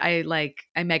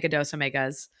mega dose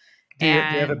omegas. Do you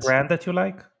have a brand that you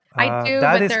like? I do.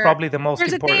 That is probably the most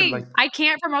important. Thing. I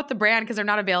can't promote the brand because they're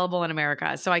not available in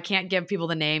America. So I can't give people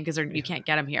the name because you can't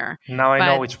get them here. Now I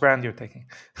know which brand you're taking.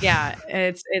 Yeah,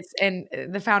 it's and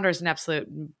the founder is an absolute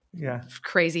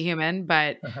crazy human,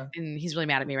 but and he's really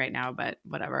mad at me right now, but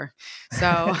whatever. So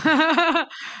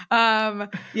I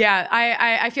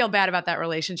feel bad about that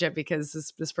relationship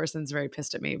because this person's very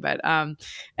pissed at me. But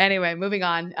anyway, moving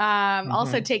on.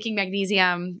 Also taking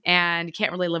magnesium, and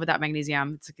can't really live without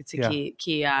magnesium. It's a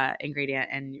key ingredient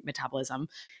in metabolism.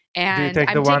 And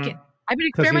I've been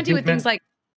experimenting with things like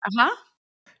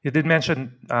You did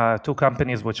mention two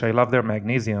companies which I love their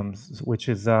magnesiums, which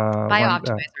is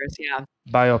BioOptimizers.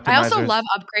 BioOptimizers. I also love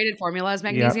Upgraded Formulas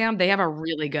magnesium. They have a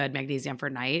really good magnesium for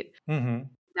night.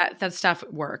 That stuff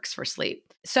works for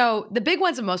sleep. So the big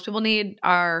ones that most people need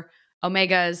are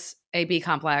omegas, A, B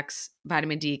complex,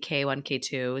 vitamin D, K1,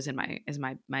 K2 is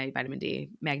my vitamin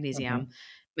D, magnesium,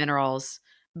 minerals.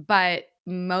 But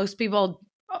most people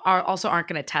aren't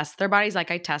going to test their bodies.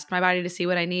 Like I test my body to see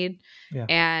what I need.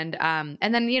 And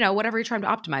then, whatever you're trying to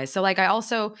optimize. So like I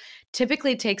also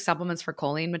typically take supplements for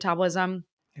choline metabolism.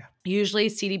 Usually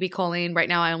CDB choline. Right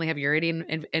now I only have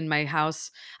uridine in my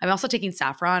house. I'm also taking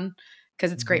saffron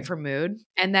because it's great for mood.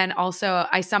 And then also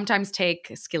I sometimes take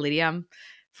sclerotium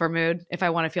for mood if I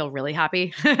want to feel really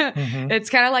happy. It's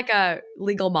kind of like a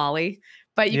legal Molly.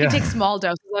 But you can take small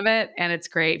doses of it, and it's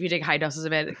great. If you take high doses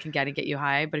of it, it can get you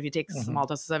high. But if you take small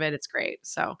doses of it, it's great.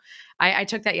 So I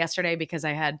took that yesterday because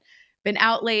I had been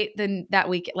out late that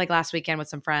week, like last weekend with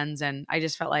some friends, and I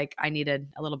just felt like I needed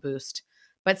a little boost.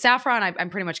 But saffron, I'm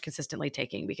pretty much consistently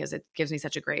taking because it gives me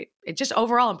it just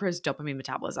overall improves dopamine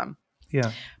metabolism.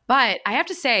 Yeah. But I have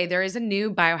to say, there is a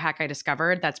new biohack I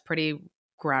discovered that's pretty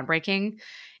groundbreaking.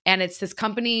 And it's this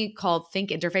company called Think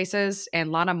Interfaces,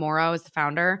 and Lana Morrow is the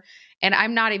founder. And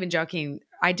I'm not even joking.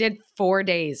 I did 4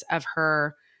 days of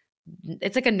her.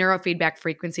 It's like a neurofeedback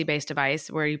frequency-based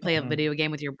device where you play a video game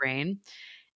with your brain.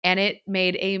 And it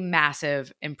made a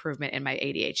massive improvement in my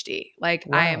ADHD. Like,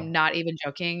 I am not even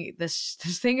joking. This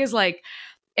thing is like,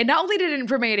 it not only did it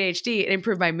improve my ADHD, it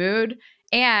improved my mood,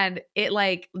 and it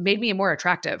like made me more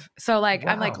attractive. So like,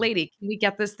 I'm like, lady, can we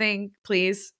get this thing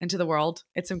please into the world?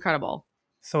 It's incredible.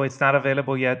 So it's not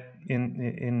available yet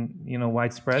in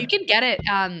widespread? You can get it.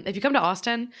 If you come to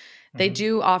Austin, they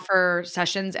do offer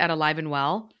sessions at Alive and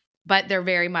Well, but they're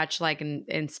very much like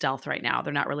in stealth right now.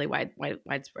 They're not really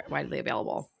widely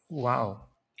available. Wow.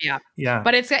 Yeah. Yeah.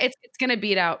 But it's going to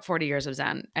beat out 40 years of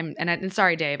Zen. And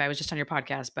sorry, Dave, I was just on your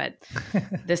podcast, but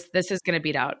this is going to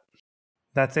beat out.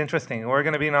 That's interesting. We're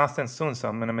going to be in Austin soon, so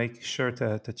I'm going to make sure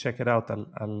to check it out.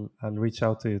 I'll reach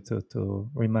out to you to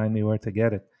remind me where to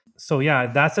get it. So yeah,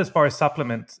 that's as far as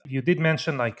supplements. You did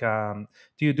mention like,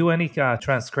 do you do any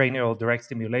transcranial direct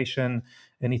stimulation,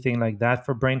 anything like that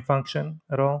for brain function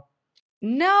at all?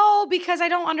 No, because I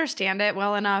don't understand it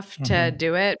well enough to Hmm.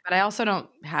 do it, but I also don't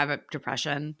have a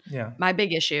depression. Yeah. My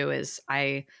big issue is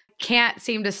I can't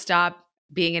seem to stop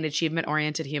being an achievement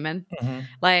oriented human. Hmm.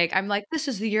 Like I'm like, this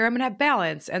is the year I'm gonna have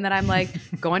balance. And then I'm like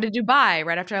going to Dubai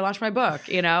right after I launch my book,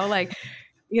 like,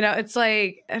 it's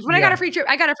like when Yeah. I got a free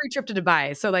trip to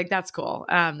Dubai. So like that's cool.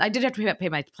 I did have to pay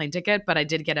my plane ticket, but I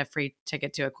did get a free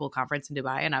ticket to a cool conference in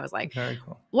Dubai. And I was like, Very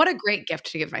cool. what a great gift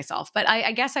to give myself. But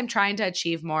I guess I'm trying to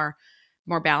achieve more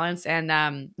balance,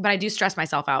 and but I do stress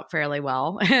myself out fairly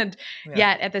well. And Yeah.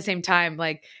 yet at the same time,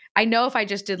 like I know if I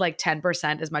just did like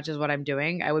 10% as much as what I'm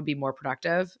doing, I would be more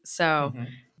productive. So, Hmm.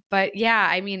 but yeah,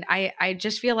 I mean, I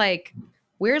just feel like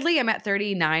weirdly I'm at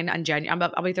 39 on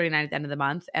January. I'll be 39 at the end of the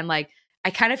month, and like I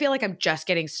kind of feel like I'm just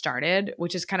getting started,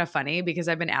 which is kind of funny because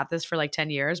I've been at this for like 10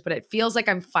 years, but it feels like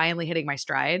I'm finally hitting my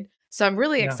stride. So I'm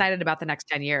really Yeah. excited about the next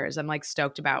 10 years. I'm like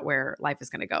stoked about where life is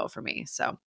going to go for me.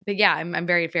 So, but yeah, I'm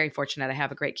very, very fortunate. I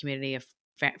have a great community of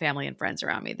family and friends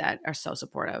around me that are so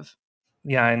supportive.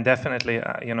 Yeah, and definitely,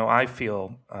 I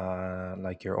feel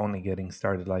like you're only getting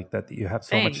started, like that. You have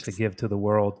so much to Thanks. give to the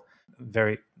world.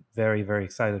 Very, very, very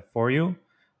excited for you,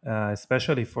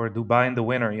 especially for Dubai in the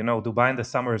winter. Dubai in the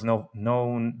summer is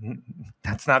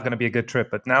that's not going to be a good trip.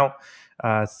 But now,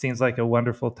 seems like a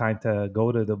wonderful time to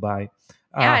go to Dubai.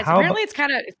 Yeah, it's How about? apparently it's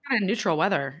kind of neutral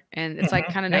weather, and it's like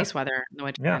Mhm. kind of Yeah, nice weather in the yeah.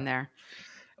 wintertime there.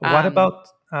 What about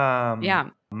Yeah.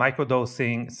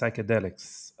 microdosing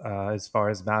psychedelics as far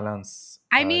as balance?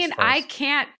 I As mean, far I as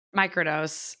can't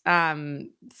microdose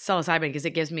psilocybin because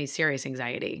it gives me serious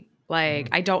anxiety. Like,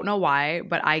 Mhm. I don't know why,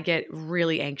 but I get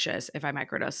really anxious if I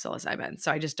microdose psilocybin.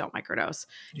 So I just don't microdose.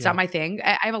 It's not Yeah, my thing.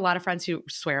 I have a lot of friends who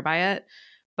swear by it,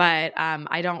 but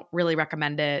I don't really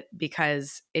recommend it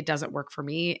because it doesn't work for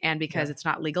me and because yeah, it's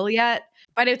not legal yet.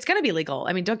 But it's going to be legal.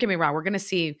 I mean, don't get me wrong. We're going to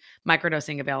see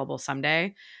microdosing available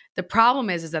someday. The problem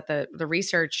is that the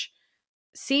research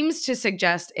seems to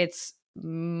suggest it's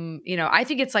I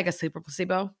think it's like a sleeper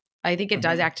placebo. I think it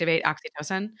does hmm, activate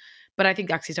oxytocin, but I think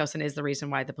oxytocin is the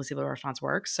reason why the placebo response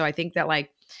works. So I think that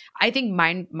I think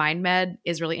MindMed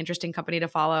is a really interesting company to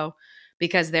follow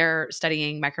because they're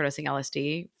studying microdosing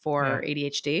LSD yeah, for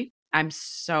ADHD. I'm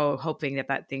so hoping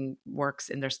that thing works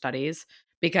in their studies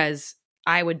because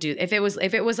I would do if it was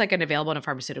like an available in a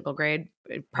pharmaceutical grade,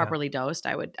 yeah. properly dosed,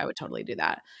 I would totally do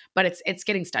that. But it's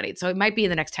getting studied. So it might be in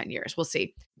the next 10 years. We'll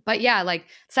see. But yeah, like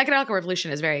psychedelic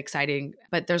revolution is very exciting,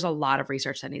 but there's a lot of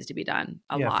research that needs to be done.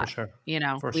 A Yeah, for lot. sure.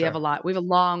 For We have a sure. lot. We have a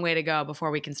long way to go before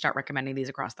we can start recommending these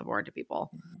across the board to people.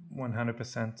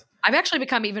 100%. I've actually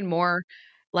become even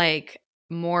like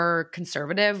more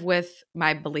conservative with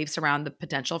my beliefs around the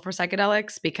potential for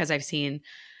psychedelics because I've seen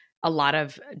a lot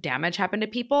of damage happen to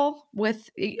people with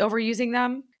overusing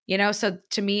them. So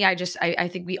to me, I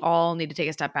think we all need to take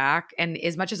a step back. And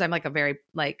as much as I'm like a very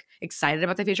like excited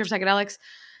about the future of psychedelics,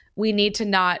 we need to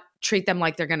not treat them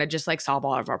like they're going to just like solve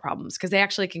all of our problems because they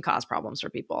actually can cause problems for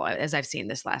people, as I've seen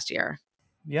this last year.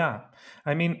 Yeah.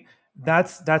 I mean,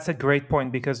 that's a great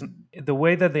point because the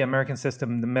way that the American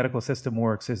system, the medical system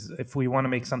works is if we want to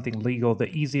make something legal, the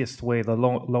easiest way, the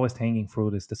lowest hanging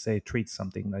fruit is to say treat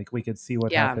something. Like we could see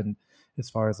what Yeah. happened as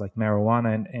far as like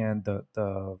marijuana and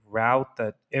the route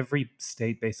that every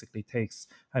state basically takes.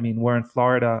 I mean, we're in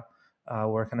Florida,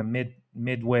 we're kind of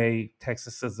midway.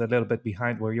 Texas is a little bit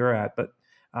behind where you're at, but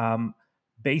um,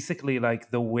 basically like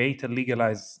the way to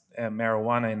legalize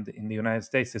marijuana in the United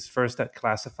States is first to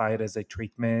classify it as a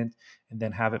treatment and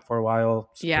then have it for a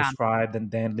while Yeah. prescribed and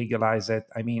then legalize it.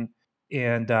 I mean,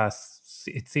 and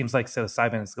it seems like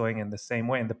psilocybin is going in the same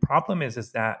way. And the problem is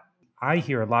that I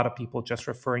hear a lot of people just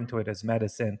referring to it as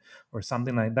medicine or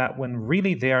something like that when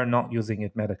really they are not using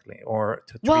it medically or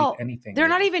to treat Well, anything they're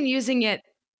not really. even using it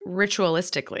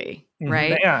ritualistically, Hmm.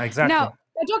 right? Yeah, Now, exactly.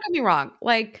 don't get me wrong.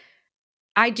 Like,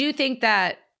 I do think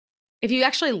that if you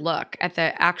actually look at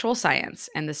the actual science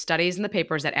and the studies and the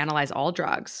papers that analyze all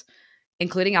drugs,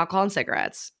 including alcohol and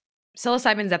cigarettes,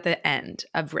 psilocybin is at the end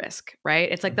of risk,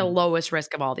 right? It's like the Hmm. lowest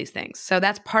risk of all these things. So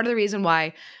that's part of the reason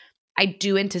why I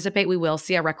do anticipate we will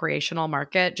see a recreational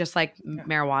market, just like Yeah,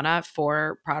 marijuana,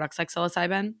 for products like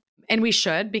psilocybin. And we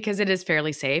should because it is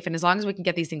fairly safe. And as long as we can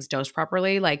get these things dosed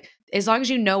properly, like as long as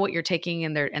you know what you're taking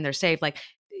and they're safe, like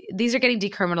these are getting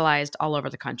decriminalized all over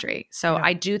the country. So yeah,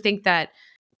 I do think that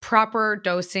proper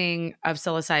dosing of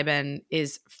psilocybin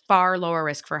is far lower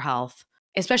risk for health,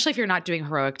 especially if you're not doing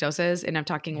heroic doses. And I'm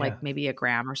talking Yeah. like maybe a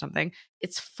gram or something.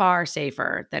 It's far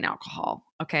safer than alcohol.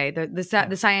 Okay. The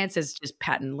Yeah. science is just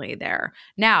patently there.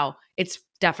 Now, it's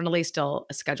definitely still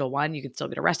a Schedule 1. You can still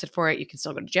get arrested for it. You can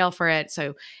still go to jail for it.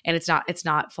 So, and it's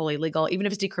not fully legal. Even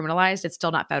if it's decriminalized, it's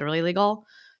still not federally legal.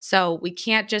 So we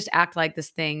can't just act like this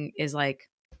thing is like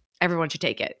everyone should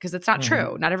take it, because it's not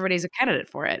true. Not everybody's a candidate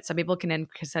for it. Some people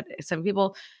some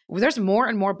people, there's more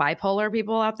and more bipolar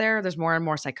people out there. There's more and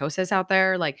more psychosis out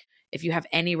there. Like if you have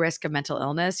any risk of mental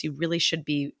illness, you really should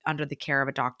be under the care of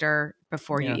a doctor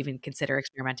before you Yeah. even consider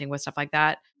experimenting with stuff like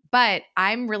that. But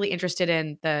I'm really interested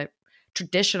in the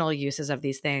traditional uses of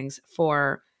these things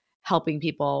for helping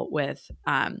people with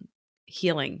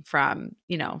healing from,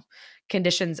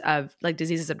 conditions of like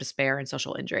diseases of despair and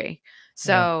social injury. Yeah.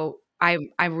 So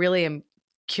I really am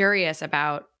curious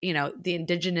about, the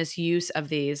indigenous use of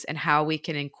these and how we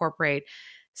can incorporate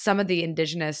some of the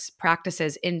indigenous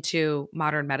practices into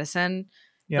modern medicine.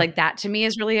 Yeah. Like that to me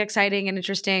is really exciting and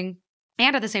interesting.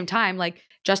 And at the same time, like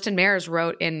Justin Mares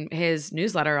wrote in his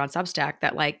newsletter on Substack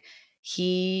that like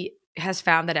he has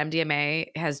found that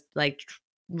MDMA has like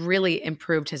really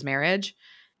improved his marriage.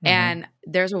 And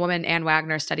there's a woman, Anne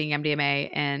Wagner, studying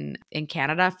MDMA in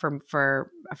Canada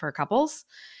for couples.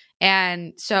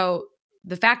 And so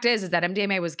the fact is that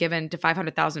MDMA was given to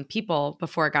 500,000 people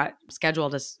before it got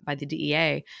scheduled by the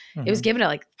DEA. It was given to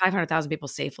like 500,000 people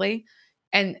safely.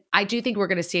 And I do think we're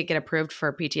going to see it get approved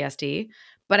for PTSD.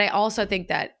 But I also think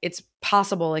that it's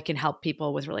possible it can help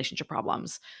people with relationship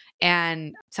problems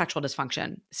and sexual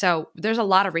dysfunction. So there's a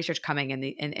lot of research coming in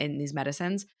these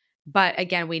medicines. But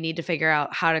again, we need to figure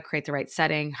out how to create the right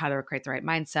setting, how to create the right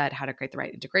mindset, how to create the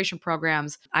right integration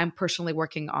programs. I'm personally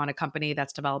working on a company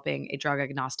that's developing a drug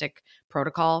agnostic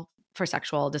protocol for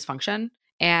sexual dysfunction.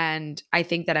 And I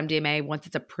think that MDMA, once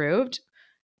it's approved,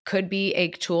 could be a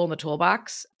tool in the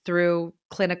toolbox through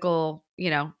clinical,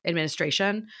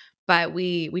 administration. But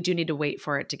we do need to wait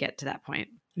for it to get to that point.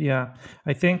 Yeah.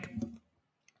 I think,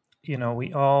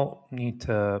 we all need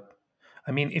to,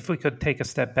 if we could take a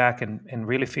step back and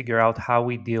really figure out how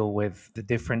we deal with the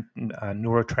different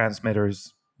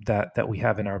neurotransmitters that we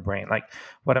have in our brain. Like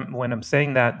when I'm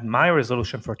saying that, my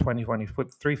resolution for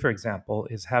 2023, for example,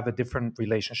 is have a different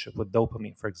relationship with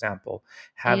dopamine, for example.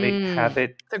 Have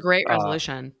it. It's a great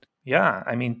resolution. Yeah.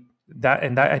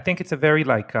 That I think it's a very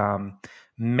like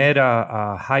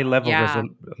meta high level,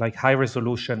 like high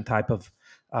resolution type of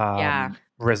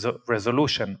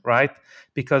resolution, right?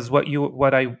 Because what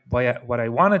I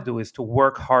want to do is to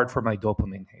work hard for my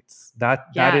dopamine hits.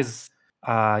 That is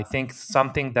I think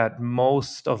something that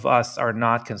most of us are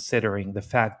not considering, the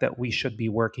fact that we should be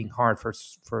working hard for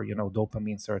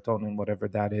dopamine, serotonin, whatever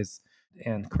that is,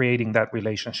 and creating that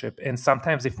relationship. And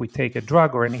sometimes if we take a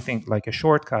drug or anything like a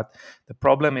shortcut, the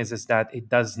problem is that it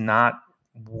does not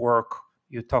work.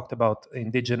 You talked about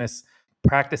indigenous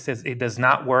practices. It does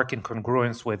not work in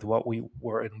congruence with what we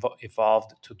were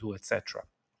evolved to do, etc.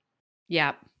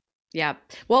 Yeah.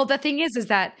 Well, the thing is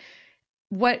that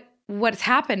what's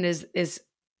happened is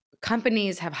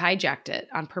companies have hijacked it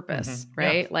on purpose,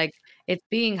 right? Yeah. Like it's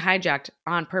being hijacked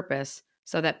on purpose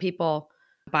so that people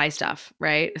buy stuff,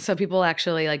 right? So people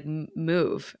actually like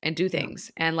move and do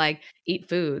things and like eat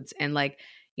foods and like,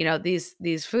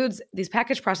 these foods, these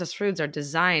packaged processed foods are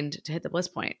designed to hit the bliss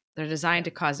point. They're designed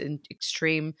to cause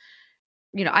extreme,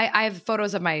 I have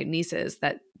photos of my nieces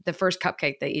that the first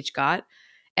cupcake they each got,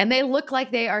 and they look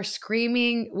like they are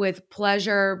screaming with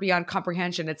pleasure beyond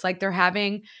comprehension. It's like they're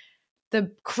having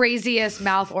the craziest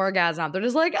mouth orgasm. They're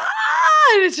just like,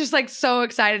 ah, and it's just like so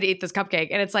excited to eat this cupcake.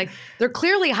 And it's like, they're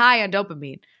clearly high on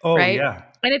dopamine, right? Yeah.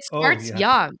 And it starts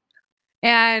young.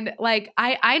 And like,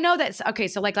 I know that, okay,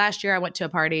 so like last year I went to a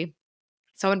party,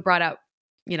 someone brought out,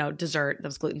 dessert that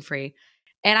was gluten-free,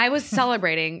 and I was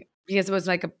celebrating because it was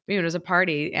like it was a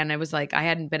party, and it was like, I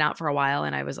hadn't been out for a while,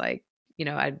 and I was like,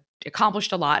 I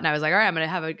accomplished a lot, and I was like, all right, I'm going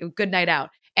to have a good night out.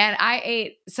 And I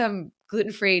ate some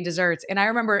gluten-free desserts. And I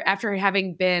remember after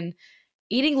having been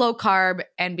eating low carb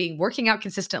and working out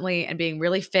consistently and being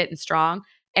really fit and strong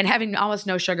and having almost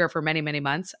no sugar for many, many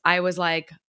months,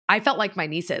 I felt like my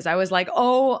nieces. I was like,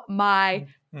 oh my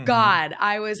God.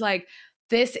 I was like,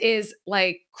 this is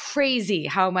like crazy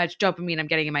how much dopamine I'm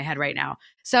getting in my head right now.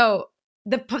 So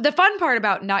the fun part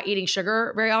about not eating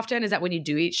sugar very often is that when you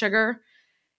do eat sugar,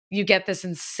 you get this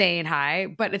insane high,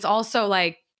 but it's also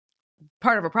like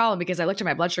part of a problem because I looked at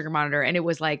my blood sugar monitor and it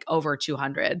was like over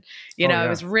 200. It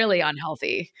was really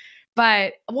unhealthy.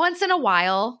 But once in a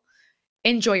while,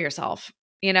 enjoy yourself.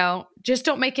 Just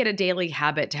don't make it a daily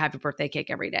habit to have your birthday cake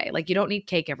every day. Like, you don't need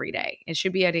cake every day. It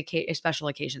should be a special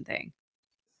occasion thing.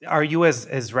 Are you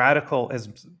as radical as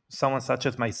someone such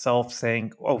as myself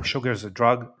saying, "Oh, sugar is a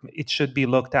drug"? It should be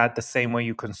looked at the same way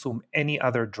you consume any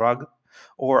other drug,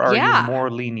 or are you Yeah. more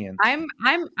lenient? I'm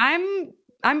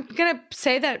gonna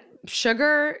say that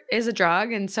sugar is a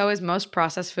drug, and so is most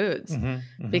processed foods,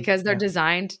 because they're Yeah,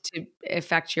 designed to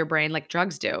affect your brain like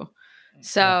drugs do. yeah.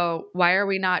 So why are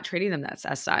we not treating them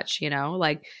as such?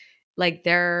 Like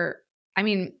they're. I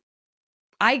mean,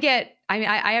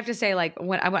 I have to say, like,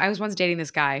 when I was once dating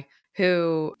this guy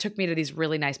who took me to these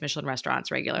really nice Michelin restaurants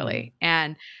Hmm. regularly.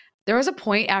 And there was a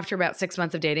point after about 6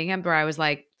 months of dating him where I was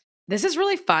like, this is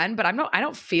really fun, but I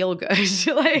don't feel good.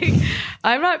 Like,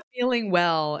 I'm not feeling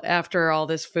well after all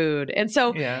this food. And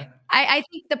so Yeah. I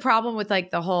think the problem with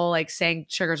like the whole like saying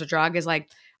sugar's a drug is like,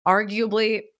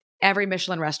 arguably every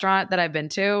Michelin restaurant that I've been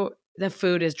to, the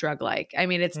food is drug like. I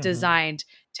mean, it's Hmm. designed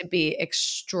to be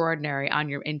extraordinary on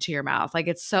your into your mouth. Like,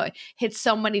 it's so hits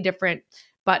so many different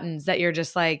buttons that you're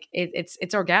just like it's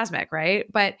orgasmic, right?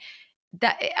 But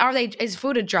that are they is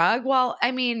food a drug? Well,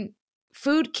 I mean,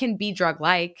 food can be drug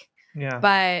like, Yeah.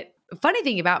 but funny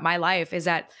thing about my life is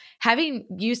that having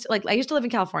used like I used to live in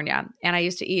California, and I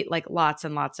used to eat like lots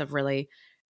and lots of really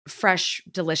fresh,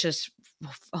 delicious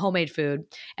homemade food.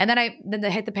 And then they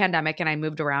hit the pandemic and I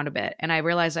moved around a bit, and I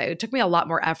realized that it took me a lot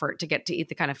more effort to get to eat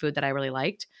the kind of food that I really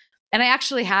liked. And I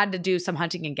actually had to do some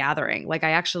hunting and gathering. Like,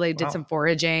 I actually did some Wow.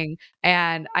 foraging,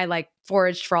 and I like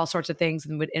foraged for all sorts of things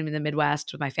in the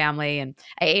Midwest with my family. And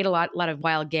I ate a lot of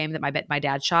wild game that my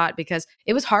dad shot, because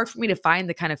it was hard for me to find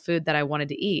the kind of food that I wanted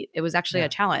to eat. It was actually a Yeah.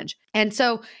 challenge. And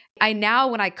so I now,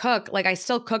 when I cook, like, I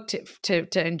still cook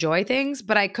to enjoy things,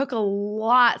 but I cook a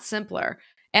lot simpler.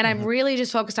 And I'm Hmm. really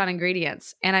just focused on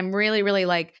ingredients. And I'm really, really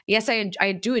like, yes,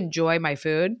 I do enjoy my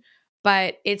food,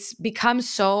 but it's become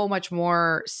so much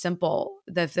more simple,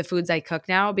 the foods I cook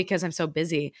now, because I'm so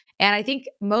busy. And I think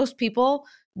most people,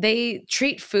 they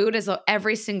treat food as though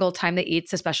every single time they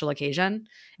eat's a special occasion,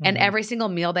 and Hmm. every single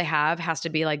meal they have has to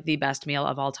be like the best meal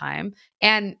of all time.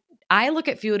 And I look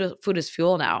at food as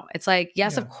fuel now. It's like,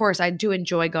 yes, Yeah. of course, I do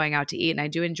enjoy going out to eat, and I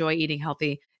do enjoy eating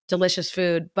healthy, delicious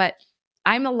food, but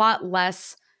I'm a lot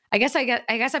less. I guess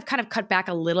I've kind of cut back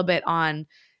a little bit on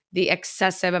the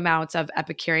excessive amounts of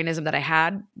Epicureanism that I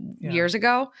had Yeah. years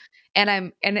ago.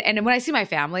 And when I see my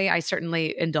family, I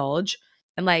certainly indulge,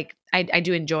 and like I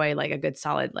do enjoy like a good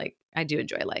solid, like I do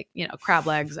enjoy like, crab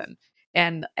legs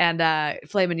and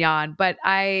filet mignon. But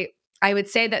I would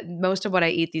say that most of what I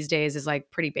eat these days is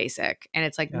like pretty basic, and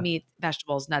it's like Yeah. meat,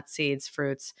 vegetables, nuts, seeds,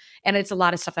 fruits, and it's a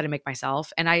lot of stuff that I make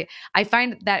myself. And I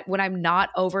find that when I'm not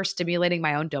overstimulating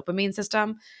my own dopamine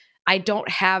system, I don't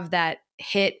have that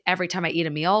hit every time I eat a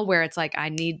meal where it's like I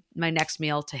need my next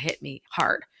meal to hit me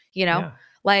hard, you know? Yeah.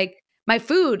 Like, my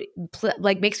food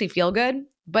like makes me feel good,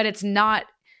 but it's not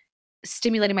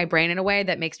stimulating my brain in a way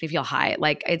that makes me feel high.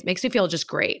 Like, it makes me feel just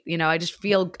great.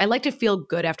 I like to feel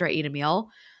good after I eat a meal.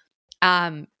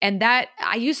 And that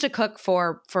I used to cook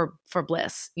for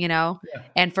bliss, Yeah.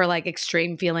 and for like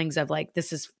extreme feelings of like,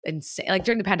 this is insane. Like,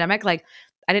 during the pandemic, like,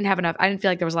 I didn't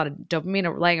feel like there was a lot of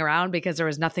dopamine laying around because there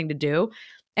was nothing to do.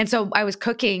 And so I was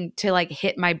cooking to like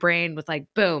hit my brain with like,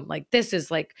 boom, like, this is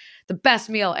like the best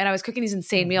meal. And I was cooking these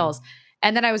insane meals. Hmm.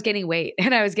 And then I was gaining weight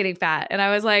and I was getting fat. And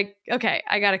I was like, okay,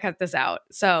 I got to cut this out.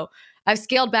 So I've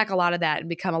scaled back a lot of that and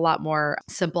become a lot more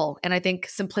simple. And I think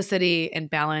simplicity and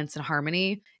balance and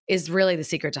harmony is really the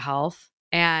secret to health.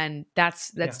 And Yeah.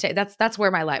 that's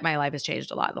where my life has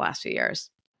changed a lot in the last few years.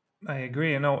 I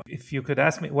agree. If you could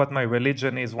ask me what my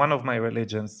religion is, one of my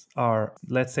religions are,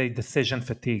 let's say, decision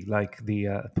fatigue, like the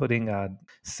putting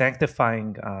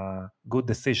sanctifying good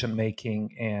decision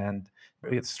making and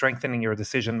it's strengthening your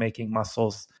decision making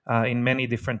muscles in many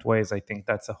different ways. I think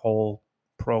that's a whole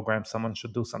program someone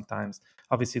should do sometimes.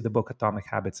 Obviously, the book Atomic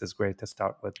Habits is great to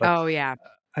start with, but Oh yeah.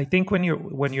 I think when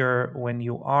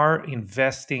you are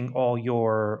investing all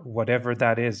your whatever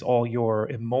that is, all your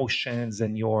emotions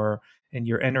and your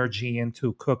energy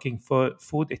into cooking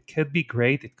food, it could be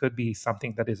great. It could be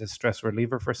something that is a stress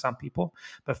reliever for some people,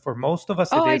 but for most of us,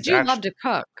 Oh, it I is do love actually to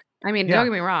cook. I mean, don't yeah,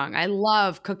 get me wrong. I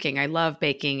love cooking. I love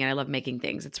baking, and I love making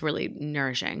things. It's really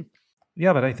nourishing.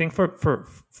 yeah. But I think for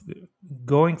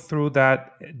going through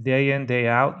that day in day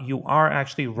out, you are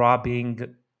actually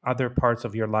robbing other parts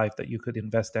of your life that you could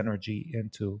invest energy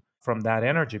into from that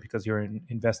energy because you're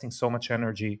investing so much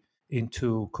energy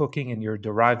into cooking and you're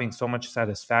deriving so much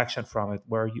satisfaction from it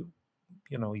where you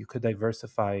could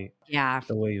diversify Yeah.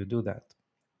 the way you do that.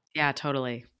 Yeah,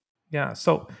 totally. Yeah,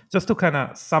 so just to kind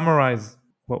of summarize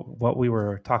what we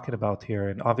were talking about here,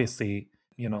 and obviously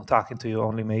talking to you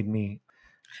only made me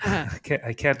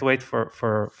I can't wait for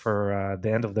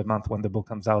the end of the month when the book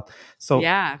comes out. So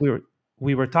Yeah.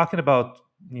 we were talking about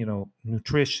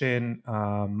nutrition,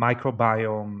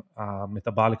 microbiome,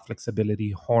 metabolic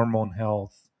flexibility, hormone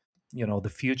health, the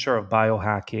future of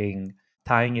biohacking,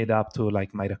 tying it up to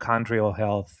like mitochondrial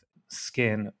health,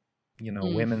 skin,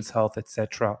 Mm. women's health,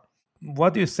 etc.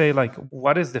 What do you say? Like,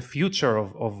 what is the future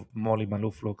of Molly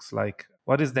Maloof looks like?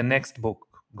 What is the next book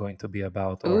going to be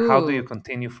about, or how do you Ooh.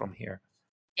 continue from here?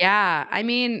 Yeah. I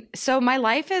mean, so my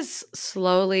life is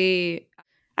slowly,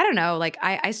 I don't know, like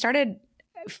I started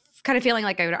kind of feeling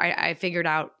like I figured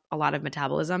out a lot of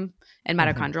metabolism and Hmm.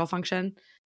 mitochondrial function.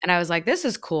 And I was like, this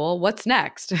is cool. What's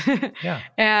next? Yeah.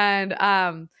 And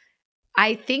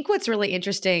I think what's really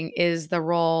interesting is the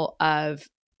role of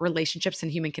relationships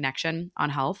and human connection on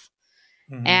health.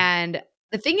 Hmm. And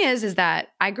the thing is that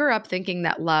I grew up thinking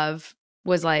that love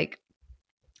was like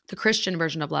the Christian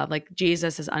version of love, like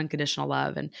Jesus is unconditional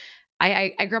love. And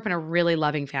I grew up in a really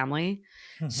loving family.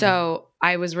 Hmm. So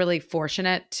I was really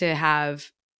fortunate to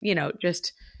have,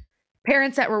 just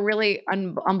parents that were really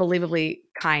unbelievably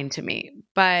kind to me.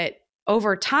 But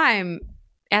over time,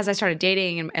 as I started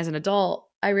dating and as an adult,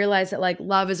 I realized that like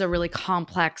love is a really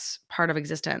complex part of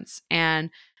existence.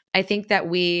 And I think that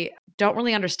we don't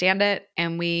really understand it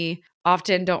and we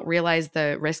often don't realize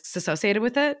the risks associated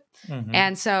with it. Hmm.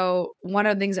 And so one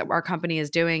of the things that our company is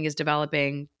doing is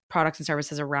developing products and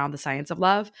services around the science of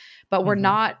love, but we're Hmm.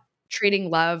 not treating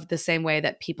love the same way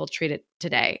that people treat it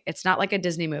today. It's not like a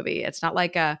Disney movie. It's not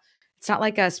like a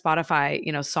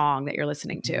Spotify, song that you're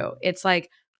listening Hmm. to. It's like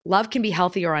love can be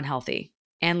healthy or unhealthy.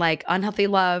 And like unhealthy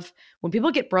love, when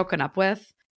people get broken up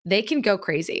with, they can go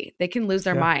crazy. They can lose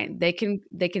their Yeah. mind. They can,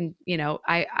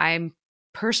 I'm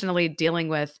personally dealing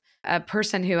with a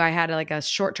person who I had like a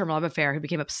short-term love affair who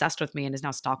became obsessed with me and is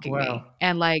now stalking me. Wow.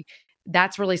 And like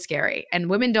that's really scary. And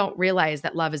women don't realize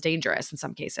that love is dangerous in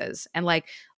some cases. And like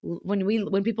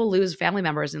when people lose family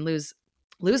members and lose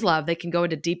love, they can go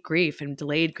into deep grief and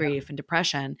delayed Yeah. grief and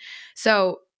depression.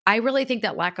 So I really think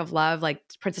that lack of love, like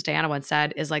Princess Diana once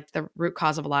said, is like the root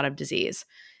cause of a lot of disease.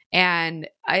 And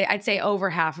I'd say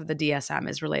over half of the DSM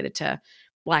is related to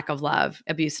lack of love,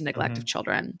 abuse, and neglect of Hmm.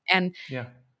 children. And Yeah.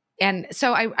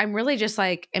 so I'm really just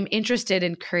like am interested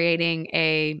in creating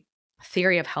a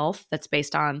theory of health that's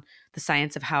based on the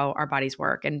science of how our bodies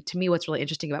work. And to me, what's really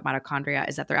interesting about mitochondria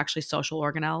is that they're actually social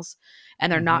organelles,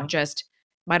 and they're not Hmm. just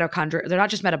mitochondria. They're not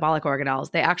just metabolic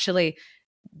organelles. They actually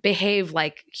behave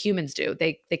like humans do.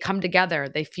 They come together,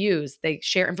 they fuse, they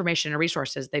share information and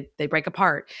resources, they break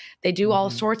apart. They do all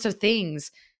Hmm. sorts of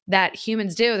things that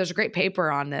humans do. There's a great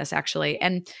paper on this actually.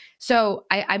 And so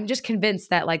I'm just convinced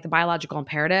that like the biological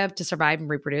imperative to survive and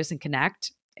reproduce and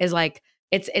connect is like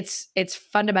it's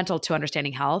fundamental to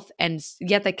understanding health. And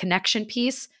yet the connection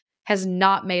piece has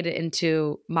not made it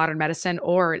into modern medicine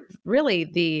or really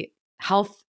the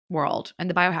health world and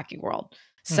the biohacking world.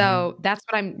 Hmm. So that's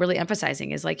what I'm really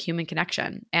emphasizing is like human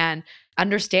connection and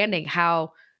understanding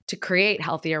how to create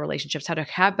healthier relationships, how to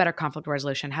have better conflict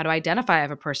resolution, how to identify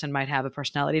if a person might have a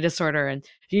personality disorder and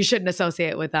you shouldn't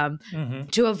associate with them, Hmm.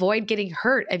 to avoid getting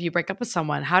hurt if you break up with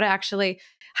someone, how to actually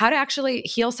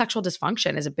heal sexual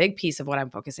dysfunction is a big piece of what I'm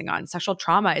focusing on. Sexual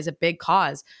trauma is a big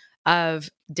cause of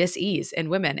dis-ease in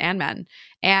women and men.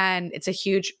 And it's a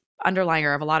huge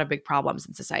underlier of a lot of big problems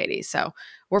in society. So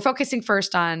we're focusing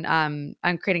first on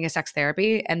creating a sex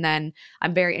therapy, and then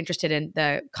I'm very interested in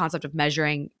the concept of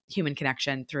measuring human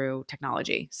connection through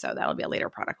technology. So that'll be a later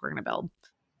product we're going to build.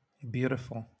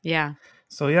 Beautiful. Yeah.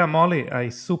 So yeah, Molly, I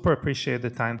super appreciate the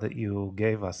time that you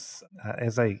gave us.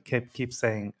 As I keep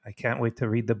saying, I can't wait to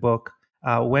read the book.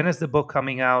 When is the book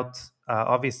coming out?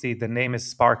 Obviously, the name is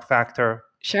Spark Factor.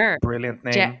 Sure. Brilliant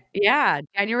name. Yeah,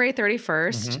 January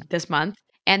 31st Hmm. this month.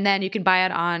 And then you can buy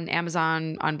it on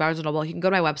Amazon, on Barnes& and Noble. You can go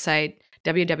to my website,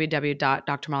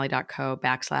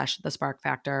 www.drmolly.co/the spark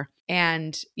factor.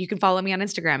 And you can follow me on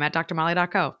Instagram at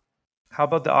drmolly.co. How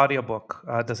about the audiobook?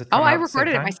 Does it Oh, come I out at the same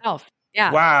recorded it time? myself.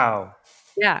 Yeah. Wow.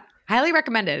 Yeah. Highly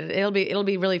recommended. It'll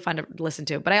be really fun to listen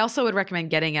to. But I also would recommend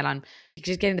getting it on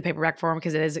just getting the paperback form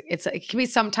because it can be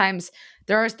sometimes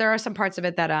there are some parts of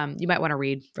it that you might want to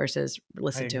read versus I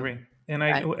listen to. agree. And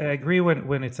I, But I agree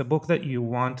when it's a book that you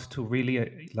want to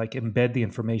really like embed the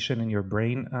information in your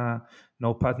brain,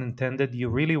 no pun intended, you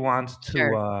really want to,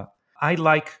 sure. I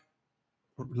like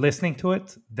listening to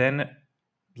it, then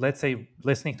let's say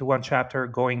listening to one chapter,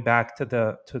 going back to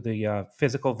the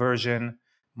physical version,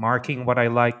 marking what I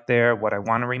like there, what I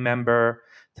want to remember.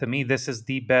 To me, this is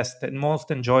the best and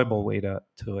most enjoyable way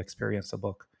to experience a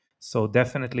book. So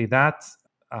definitely that.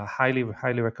 Highly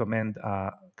recommend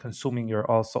consuming your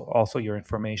also your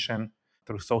information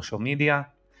through social media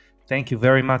Thank you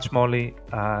very much, Molly.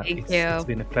 Thank It's you.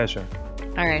 been a pleasure.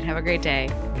 All right. Have a great day.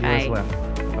 You Bye. as well.